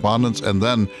correspondence. And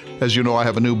then, as you know, I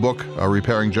have a new book,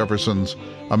 Repairing Jefferson's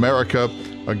America,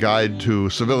 a guide to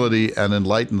civility and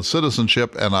enlightened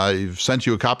citizenship. And I've sent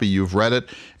you a copy. You've read it.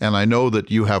 And I know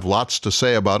that you have lots to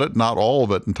say about it, not all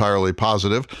of it entirely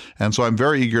positive. And so I'm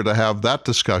very eager to have that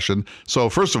discussion. So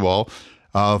first of all,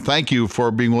 thank you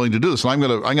for being willing to do this. And I'm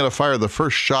going to fire the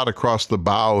first shot across the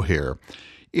bow here.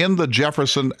 In the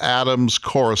Jefferson-Adams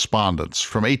correspondence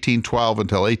from 1812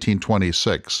 until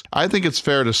 1826, I think it's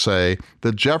fair to say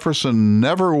that Jefferson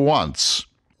never once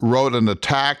wrote an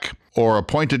attack or a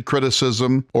pointed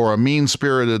criticism or a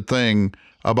mean-spirited thing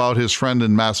about his friend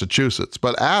in Massachusetts.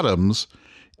 But Adams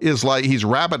is like he's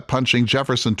rabbit punching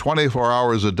Jefferson 24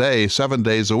 hours a day, 7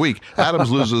 days a week.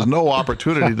 Adams loses no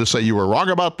opportunity to say, you were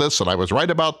wrong about this, and I was right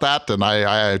about that, and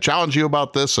I challenge you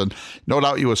about this, and no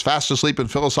doubt you was fast asleep in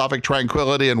philosophic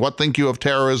tranquility, and what think you of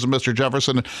terrorism, Mr.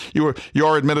 Jefferson?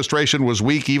 Your administration was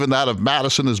weak, even that of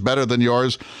Madison is better than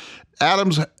yours.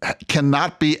 Adams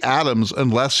cannot be Adams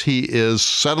unless he is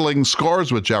settling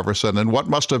scores with Jefferson. And what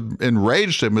must have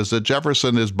enraged him is that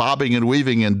Jefferson is bobbing and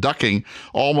weaving and ducking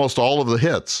almost all of the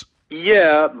hits.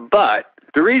 Yeah, but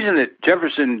the reason that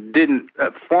Jefferson didn't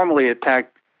formally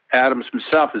attack Adams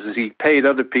himself is he paid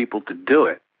other people to do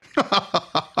it.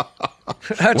 Wow.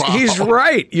 He's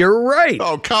right. You're right.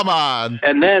 Oh, come on.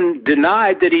 And then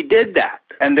denied that he did that.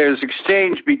 And there's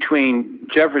exchange between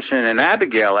Jefferson and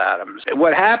Abigail Adams.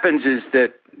 What happens is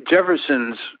that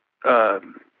Jefferson's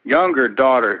younger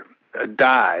daughter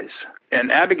dies,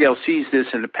 and Abigail sees this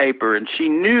in the paper, and she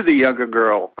knew the younger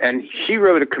girl, and she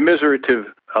wrote a commiserative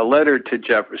letter to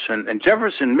Jefferson, and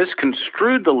Jefferson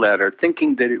misconstrued the letter,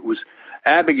 thinking that it was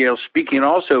Abigail speaking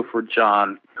also for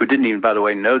John, who didn't even, by the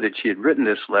way, know that she had written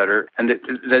this letter, and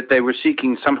that they were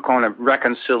seeking some kind of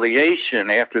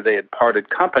reconciliation after they had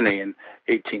parted company in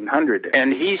 1800.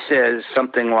 And he says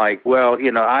something like, well,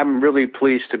 I'm really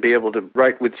pleased to be able to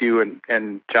write with you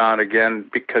and John again,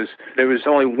 because there was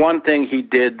only one thing he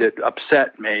did that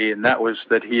upset me, and that was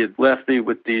that he had left me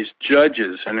with these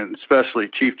judges, and especially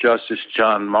Chief Justice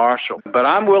John Marshall. But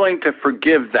I'm willing to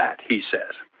forgive that, he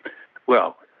says.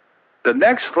 Well, the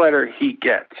next letter he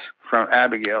gets from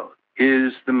Abigail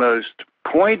is the most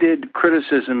pointed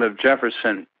criticism of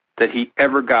Jefferson that he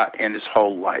ever got in his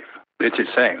whole life. It's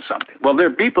just saying something. Well, there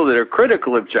are people that are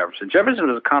critical of Jefferson. Jefferson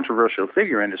was a controversial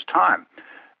figure in his time,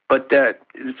 but that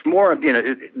it's more,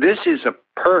 this is a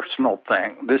personal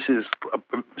thing. This is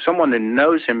someone that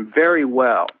knows him very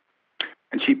well.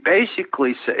 And she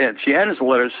basically said, she ends the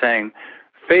letter saying,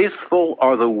 faithful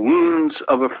are the wounds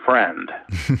of a friend,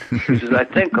 which is, I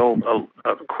think,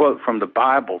 a quote from the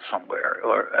Bible somewhere,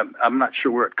 or I'm not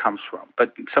sure where it comes from,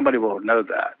 but somebody will know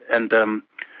that. And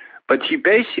but she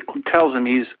basically tells him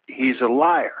he's a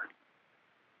liar,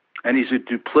 and he's a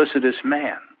duplicitous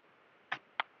man.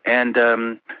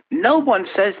 And no one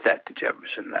says that to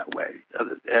Jefferson that way.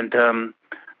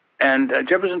 And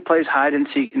Jefferson plays hide and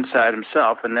seek inside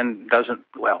himself, and then doesn't.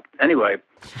 Well, anyway.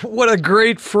 What a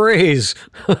great phrase.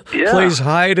 Yeah. Plays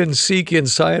hide and seek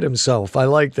inside himself. I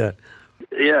like that.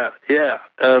 Yeah.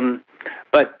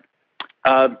 But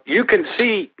you can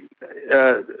see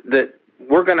that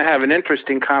we're going to have an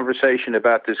interesting conversation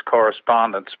about this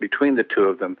correspondence between the two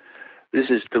of them. This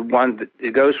is the one that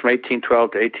it goes from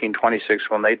 1812 to 1826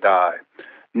 when they die.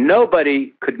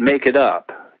 Nobody could make it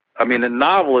up. I mean, the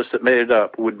novelist that made it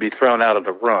up would be thrown out of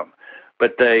the room.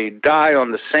 But they die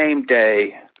on the same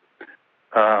day,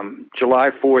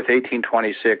 July 4th,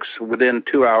 1826, within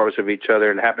 2 hours of each other,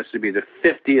 and it happens to be the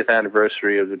 50th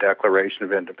anniversary of the Declaration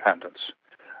of Independence.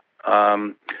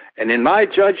 And in my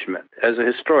judgment, as a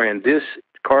historian, this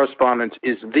correspondence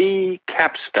is the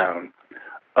capstone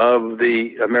of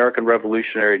the American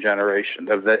Revolutionary generation,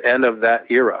 of the end of that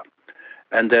era.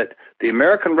 And that the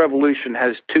American Revolution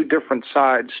has two different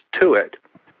sides to it,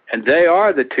 and they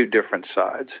are the two different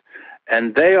sides,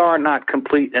 and they are not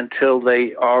complete until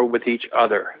they are with each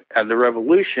other, and the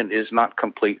Revolution is not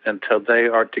complete until they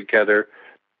are together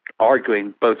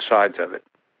arguing both sides of it.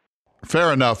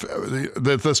 Fair enough.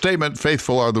 The statement,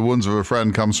 faithful are the wounds of a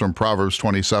friend, comes from Proverbs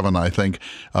 27, I think.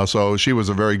 So she was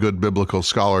a very good biblical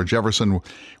scholar. Jefferson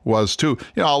was too.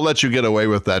 I'll let you get away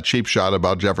with that cheap shot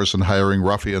about Jefferson hiring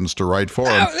ruffians to write for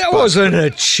him. That wasn't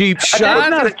a cheap shot. That's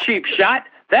not a cheap shot.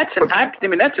 That's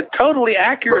that's a totally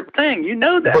accurate thing. You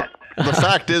know that. But the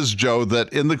fact is, Joe,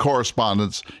 that in the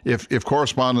correspondence, if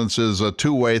correspondence is a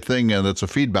two-way thing and it's a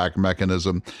feedback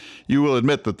mechanism, you will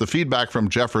admit that the feedback from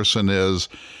Jefferson is,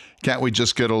 Can't we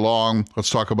just get along? Let's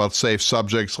talk about safe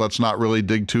subjects. Let's not really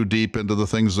dig too deep into the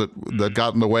things that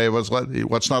got in the way of us.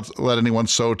 Let's not let anyone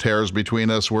sow tares between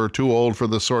us. We're too old for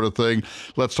this sort of thing.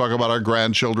 Let's talk about our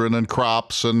grandchildren and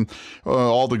crops and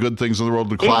all the good things in the world,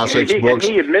 the classics, books.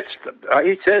 He admits,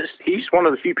 he says, he's one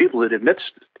of the few people that admits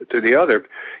to the other,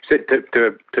 he said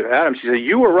to Adams, he said,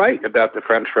 you were right about the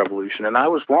French Revolution, and I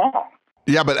was wrong.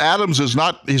 Yeah, but Adams he's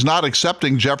not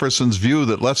accepting Jefferson's view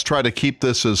that let's try to keep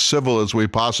this as civil as we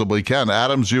possibly can.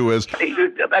 Adams' view is...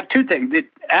 Two things.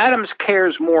 Adams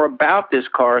cares more about this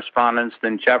correspondence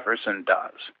than Jefferson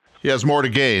does. He has more to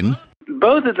gain.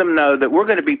 Both of them know that we're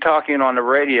going to be talking on the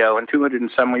radio and 200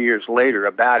 and some years later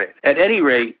about it. At any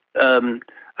rate,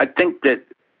 I think that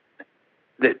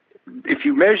if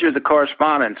you measure the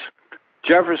correspondence,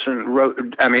 Adams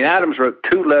wrote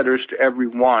 2 letters to every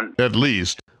one. At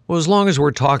least. Well, as long as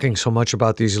we're talking so much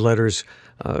about these letters,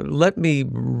 let me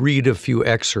read a few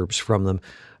excerpts from them.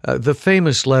 The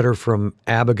famous letter from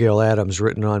Abigail Adams,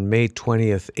 written on May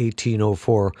 20th,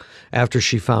 1804, after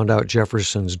she found out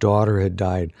Jefferson's daughter had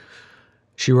died.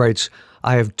 She writes,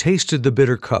 I have tasted the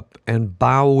bitter cup and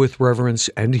bow with reverence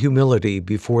and humility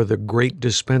before the great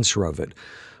dispenser of it,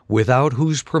 without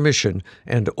whose permission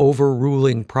and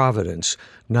overruling providence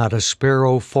not a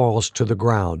sparrow falls to the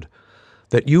ground,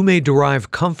 that you may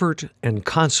derive comfort and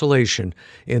consolation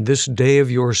in this day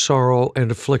of your sorrow and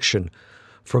affliction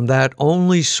from that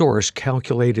only source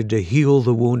calculated to heal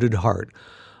the wounded heart,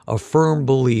 a firm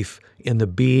belief in the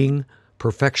being,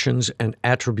 perfections, and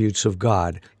attributes of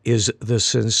God is the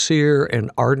sincere and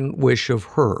ardent wish of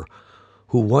her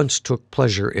who once took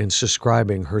pleasure in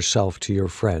subscribing herself to your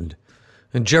friend.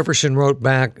 And Jefferson wrote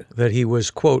back that he was,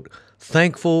 quote,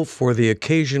 thankful for the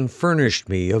occasion furnished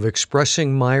me of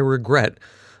expressing my regret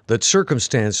that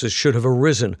circumstances should have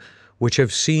arisen which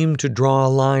have seemed to draw a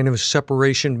line of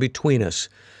separation between us.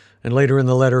 And later in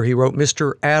the letter he wrote,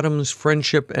 Mr. Adams'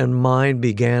 friendship and mine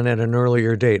began at an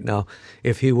earlier date. Now,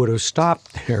 if he would have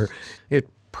stopped there, it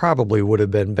probably would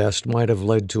have been best, might have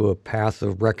led to a path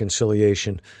of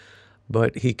reconciliation.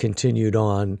 But he continued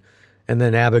on, and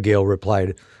then Abigail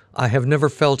replied, I have never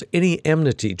felt any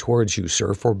enmity towards you,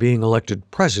 sir, for being elected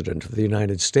President of the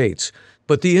United States,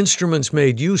 but the instruments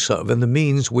made use of and the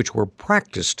means which were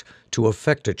practiced to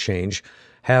effect a change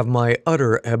have my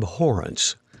utter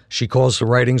abhorrence. She calls the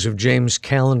writings of James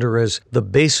Callender as the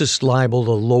basest libel,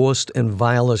 the lowest and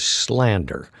vilest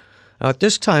slander. At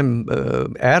this time,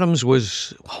 Adams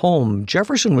was home.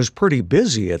 Jefferson was pretty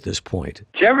busy at this point.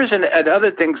 Jefferson had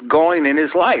other things going in his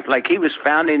life, like he was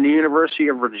founding the University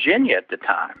of Virginia at the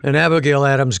time. And Abigail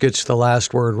Adams gets the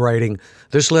last word, writing,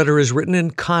 this letter is written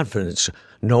in confidence.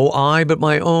 No eye but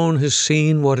my own has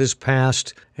seen what has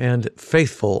passed, and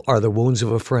faithful are the wounds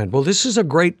of a friend. Well, this is a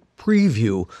great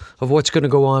preview of what's going to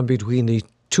go on between the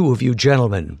two of you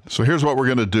gentlemen. So here's what we're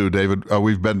going to do, David.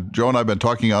 Joe and I have been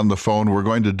talking on the phone. We're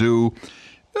going to do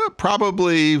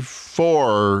probably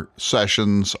 4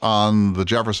 sessions on the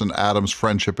Jefferson-Adams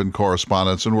friendship and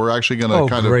correspondence, and we're actually going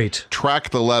to of track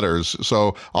the letters.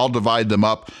 So I'll divide them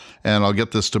up, and I'll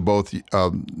get this to both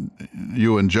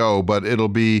you and Joe, but it'll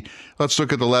be, let's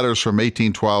look at the letters from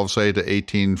 1812, say, to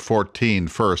 1814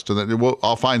 first, and then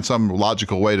I'll find some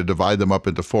logical way to divide them up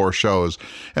into 4 shows,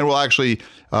 and we'll actually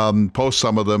post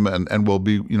some of them, and we'll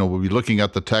be looking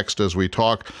at the text as we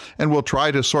talk, and we'll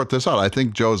try to sort this out. I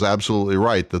think Joe's absolutely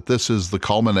right that this is the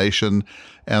culmination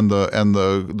and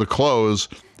the close,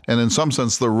 and in some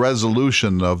sense the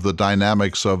resolution of the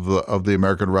dynamics of the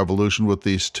American Revolution with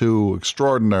these 2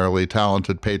 extraordinarily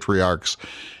talented patriarchs,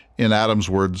 in Adams'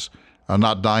 words,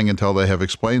 not dying until they have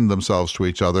explained themselves to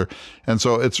each other. And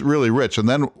so it's really rich. And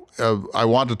then I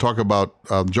want to talk about,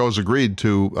 Joe's agreed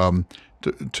to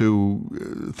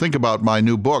think about my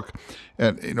new book.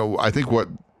 And, I think what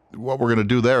we're going to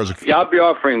do there is... I'll be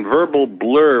offering verbal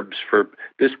blurbs for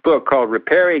this book called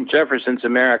Repairing Jefferson's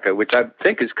America, which I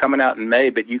think is coming out in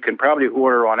May, but you can probably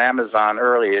order on Amazon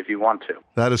early if you want to.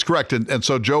 That is correct. And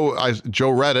so Joe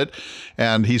read it,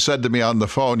 and he said to me on the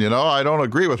phone, I don't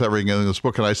agree with everything in this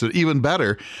book. And I said, even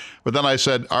better. But then I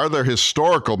said, are there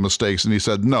historical mistakes? And he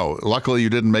said, no. Luckily, you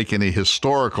didn't make any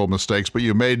historical mistakes, but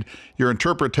your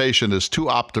interpretation is too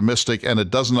optimistic, and it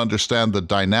doesn't understand the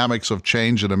dynamics of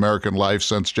change in American life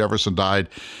since Jefferson died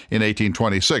in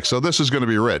 1826. So this is going to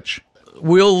be rich.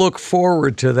 We'll look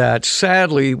forward to that.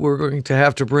 Sadly, we're going to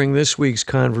have to bring this week's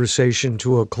conversation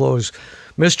to a close.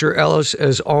 Mr. Ellis,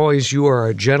 as always, you are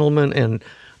a gentleman, and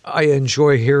I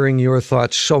enjoy hearing your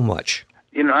thoughts so much.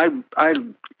 I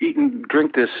eat and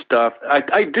drink this stuff.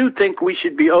 I do think we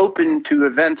should be open to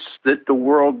events that the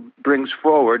world brings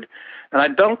forward, and I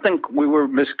don't think we were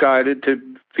misguided to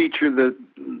feature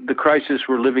the crisis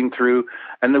we're living through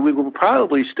and that we will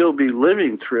probably still be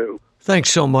living through. Thanks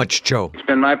so much, Joe. It's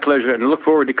been my pleasure, and I look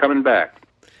forward to coming back.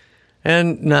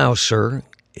 And now, sir,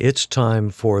 it's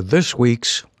time for this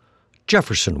week's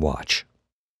Jefferson Watch.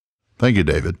 Thank you,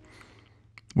 David.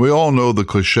 We all know the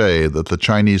cliche that the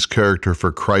Chinese character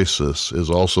for crisis is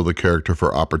also the character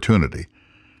for opportunity.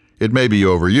 It may be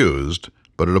overused,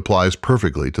 but it applies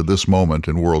perfectly to this moment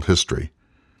in world history.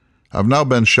 I've now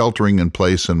been sheltering in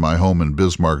place in my home in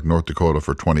Bismarck, North Dakota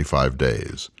for 25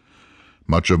 days.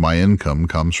 Much of my income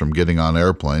comes from getting on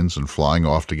airplanes and flying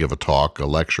off to give a talk, a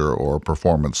lecture, or a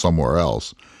performance somewhere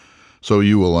else. So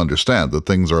you will understand that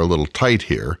things are a little tight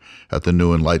here at the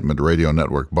New Enlightenment Radio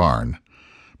Network barn.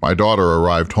 My daughter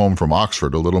arrived home from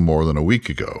Oxford a little more than a week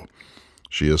ago.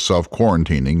 She is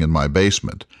self-quarantining in my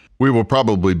basement. We will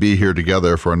probably be here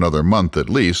together for another month at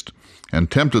least, and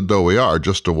tempted though we are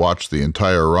just to watch the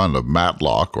entire run of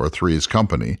Matlock or Three's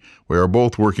Company, we are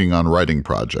both working on writing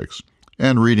projects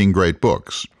and reading great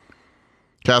books.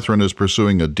 Catherine is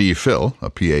pursuing a D.Phil, a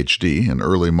Ph.D. in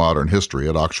early modern history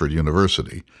at Oxford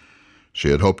University. She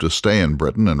had hoped to stay in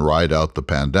Britain and ride out the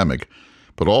pandemic,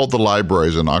 but all the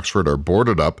libraries in Oxford are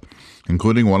boarded up,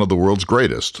 including one of the world's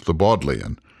greatest, the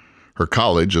Bodleian. Her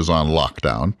college is on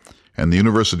lockdown, and the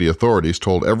university authorities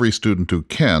told every student who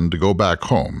can to go back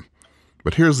home.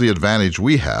 But here's the advantage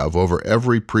we have over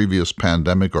every previous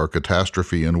pandemic or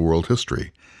catastrophe in world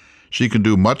history. She can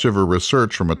do much of her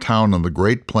research from a town in the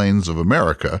Great Plains of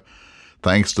America,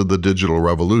 thanks to the digital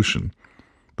revolution.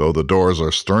 Though the doors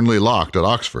are sternly locked at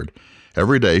Oxford,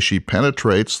 every day she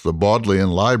penetrates the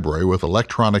Bodleian Library with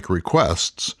electronic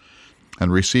requests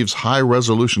and receives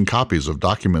high-resolution copies of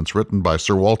documents written by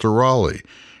Sir Walter Raleigh,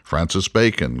 Francis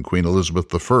Bacon, Queen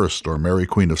Elizabeth I, or Mary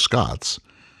Queen of Scots.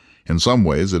 In some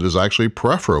ways, it is actually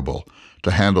preferable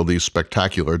to handle these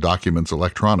spectacular documents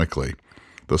electronically.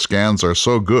 The scans are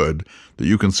so good that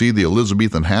you can see the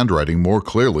Elizabethan handwriting more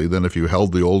clearly than if you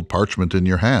held the old parchment in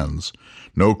your hands.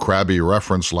 No crabby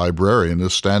reference librarian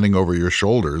is standing over your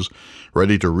shoulders,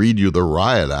 ready to read you the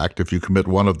riot act if you commit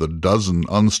one of the dozen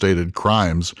unstated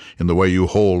crimes in the way you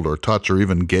hold or touch or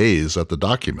even gaze at the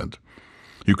document.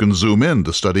 You can zoom in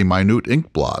to study minute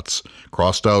ink blots,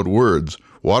 crossed-out words,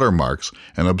 watermarks,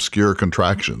 and obscure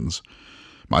contractions.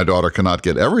 My daughter cannot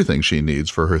get everything she needs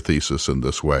for her thesis in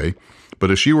this way, but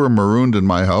if she were marooned in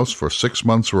my house for 6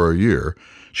 months or a year,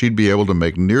 she'd be able to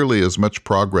make nearly as much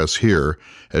progress here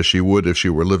as she would if she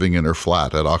were living in her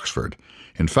flat at Oxford.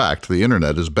 In fact, the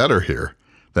internet is better here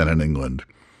than in England.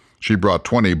 She brought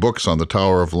 20 books on the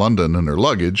Tower of London in her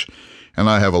luggage, and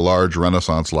I have a large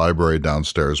Renaissance library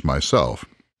downstairs myself.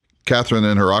 Catherine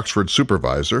and her Oxford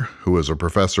supervisor, who is a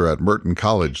professor at Merton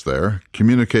College there,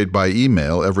 communicate by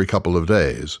email every couple of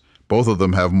days. Both of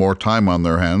them have more time on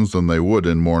their hands than they would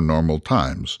in more normal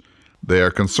times. They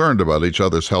are concerned about each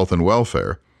other's health and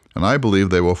welfare, and I believe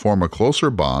they will form a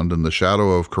closer bond in the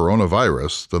shadow of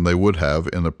coronavirus than they would have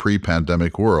in a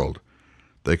pre-pandemic world.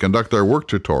 They conduct their work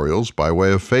tutorials by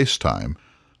way of FaceTime.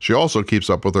 She also keeps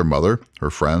up with her mother, her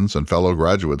friends, and fellow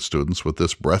graduate students with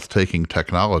this breathtaking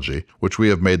technology, which we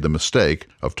have made the mistake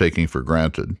of taking for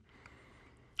granted.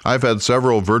 I've had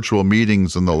several virtual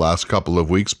meetings in the last couple of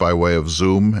weeks by way of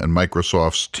Zoom and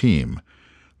Microsoft's Team.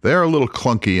 They are a little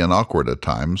clunky and awkward at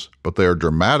times, but they are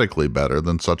dramatically better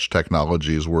than such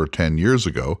technologies were 10 years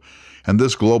ago, and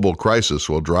this global crisis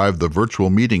will drive the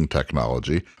virtual meeting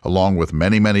technology, along with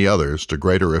many, many others, to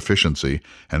greater efficiency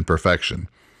and perfection.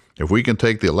 If we can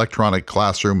take the electronic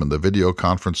classroom and the video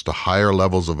conference to higher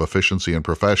levels of efficiency and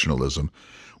professionalism,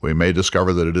 we may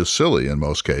discover that it is silly, in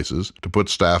most cases, to put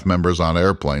staff members on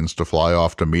airplanes to fly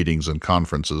off to meetings and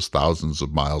conferences thousands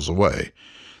of miles away.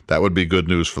 That would be good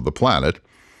news for the planet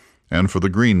and for the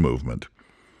green movement.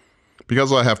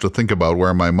 Because I have to think about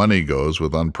where my money goes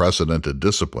with unprecedented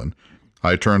discipline,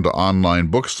 I turn to online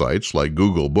book sites like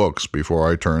Google Books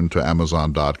before I turn to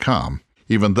Amazon.com.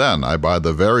 Even then, I buy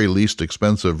the very least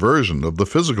expensive version of the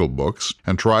physical books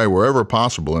and try wherever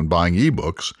possible in buying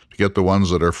ebooks to get the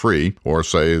ones that are free, or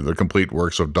say the complete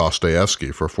works of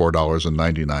Dostoevsky for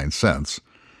 $4.99.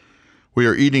 We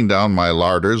are eating down my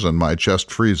larders and my chest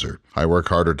freezer. I work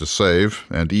harder to save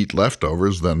and eat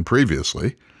leftovers than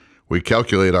previously. We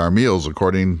calculate our meals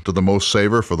according to the most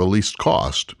savor for the least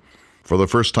cost. For the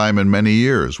first time in many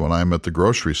years, when I'm at the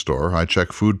grocery store, I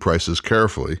check food prices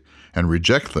carefully and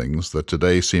reject things that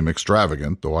today seem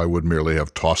extravagant, though I would merely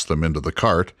have tossed them into the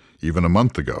cart even a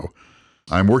month ago.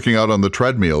 I'm working out on the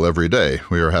treadmill every day.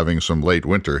 We are having some late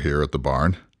winter here at the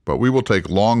barn, but we will take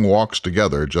long walks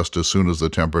together just as soon as the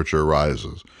temperature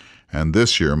rises. And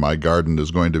this year my garden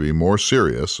is going to be more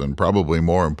serious and probably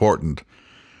more important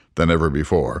than ever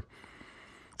before.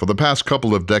 For the past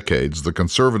couple of decades, the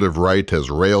conservative right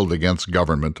has railed against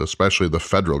government, especially the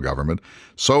federal government,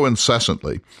 so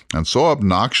incessantly and so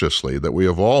obnoxiously that we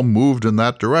have all moved in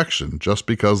that direction just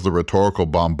because the rhetorical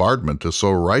bombardment is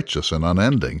so righteous and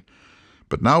unending.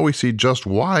 But now we see just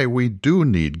why we do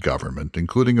need government,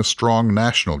 including a strong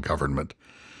national government.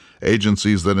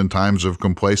 Agencies that in times of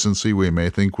complacency we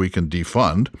may think we can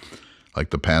defund,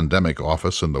 like the pandemic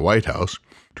office in the White House,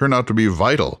 turn out to be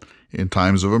vital in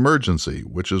times of emergency,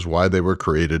 which is why they were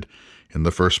created in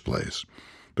the first place.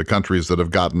 The countries that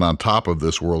have gotten on top of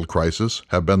this world crisis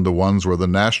have been the ones where the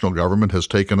national government has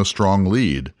taken a strong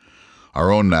lead. Our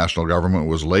own national government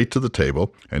was late to the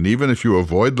table, and even if you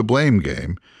avoid the blame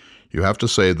game, you have to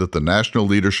say that the national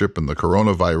leadership in the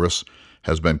coronavirus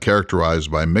has been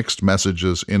characterized by mixed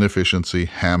messages, inefficiency,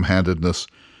 ham-handedness,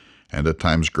 and at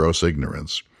times gross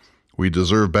ignorance. We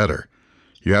deserve better.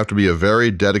 You have to be a very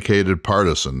dedicated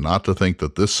partisan not to think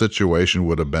that this situation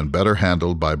would have been better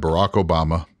handled by Barack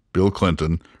Obama, Bill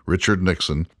Clinton, Richard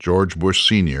Nixon, George Bush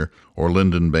Sr., or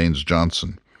Lyndon Baines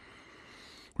Johnson.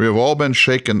 We have all been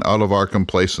shaken out of our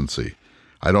complacency.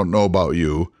 I don't know about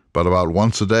you, but about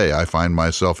once a day I find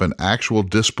myself in actual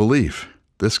disbelief.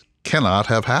 This cannot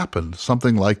have happened.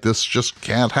 Something like this just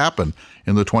can't happen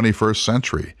in the 21st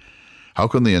century. How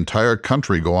can the entire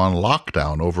country go on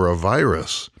lockdown over a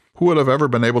virus? Who would have ever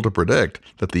been able to predict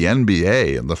that the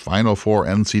NBA and the Final Four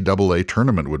NCAA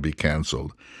tournament would be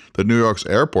canceled, that New York's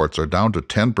airports are down to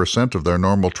 10% of their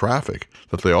normal traffic,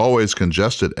 that the always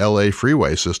congested LA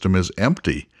freeway system is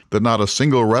empty, that not a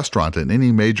single restaurant in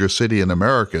any major city in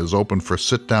America is open for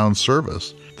sit-down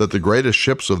service, that the greatest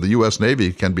ships of the U.S.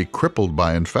 Navy can be crippled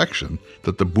by infection,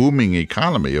 that the booming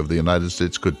economy of the United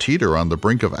States could teeter on the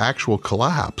brink of actual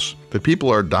collapse, that people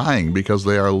are dying because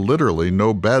there are literally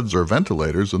no beds or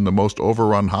ventilators in the most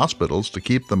overrun hospitals to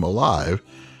keep them alive,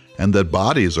 and that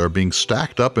bodies are being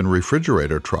stacked up in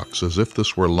refrigerator trucks as if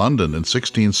this were London in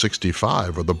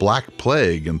 1665 or the Black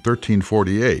Plague in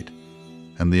 1348.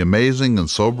 And the amazing and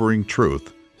sobering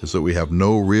truth is that we have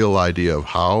no real idea of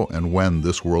how and when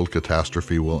this world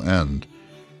catastrophe will end.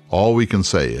 All we can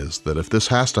say is that if this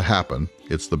has to happen,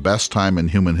 it's the best time in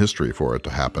human history for it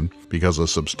to happen, because a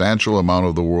substantial amount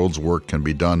of the world's work can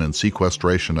be done in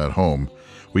sequestration at home.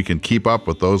 We can keep up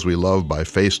with those we love by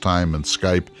FaceTime and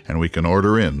Skype, and we can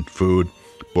order in food,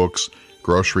 books,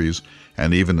 groceries,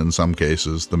 and even in some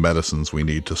cases, the medicines we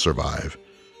need to survive.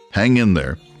 Hang in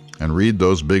there and read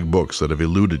those big books that have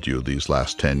eluded you these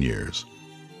last 10 years.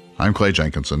 I'm Clay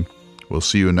Jenkinson. We'll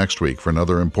see you next week for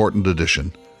another important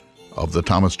edition of the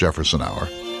Thomas Jefferson Hour.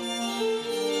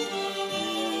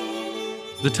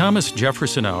 The Thomas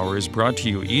Jefferson Hour is brought to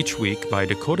you each week by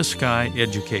Dakota Sky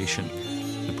Education.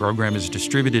 The program is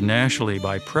distributed nationally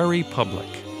by Prairie Public.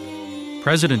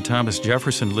 President Thomas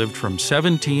Jefferson lived from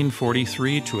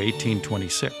 1743 to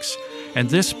 1826, and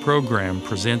this program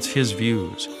presents his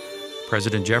views.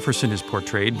 President Jefferson is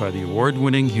portrayed by the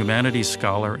award-winning humanities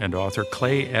scholar and author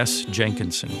Clay S.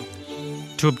 Jenkinson.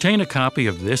 To obtain a copy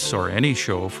of this or any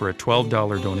show for a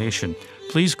 $12 donation,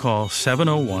 please call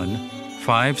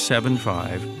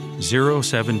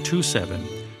 701-575-0727.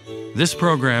 This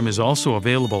program is also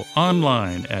available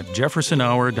online at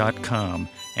jeffersonhour.com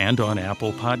and on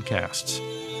Apple Podcasts.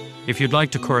 If you'd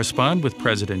like to correspond with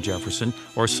President Jefferson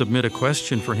or submit a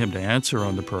question for him to answer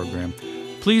on the program,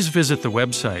 please visit the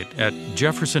website at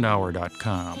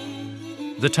jeffersonhour.com.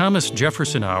 The Thomas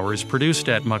Jefferson Hour is produced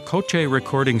at Makoche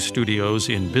Recording Studios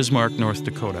in Bismarck, North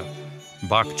Dakota.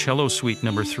 Bach Cello Suite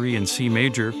No. 3 in C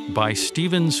Major by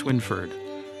Stephen Swinford.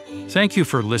 Thank you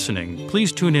for listening.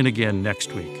 Please tune in again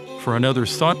next week for another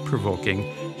thought-provoking,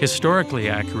 historically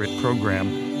accurate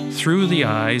program, Through the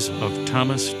Eyes of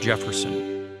Thomas Jefferson.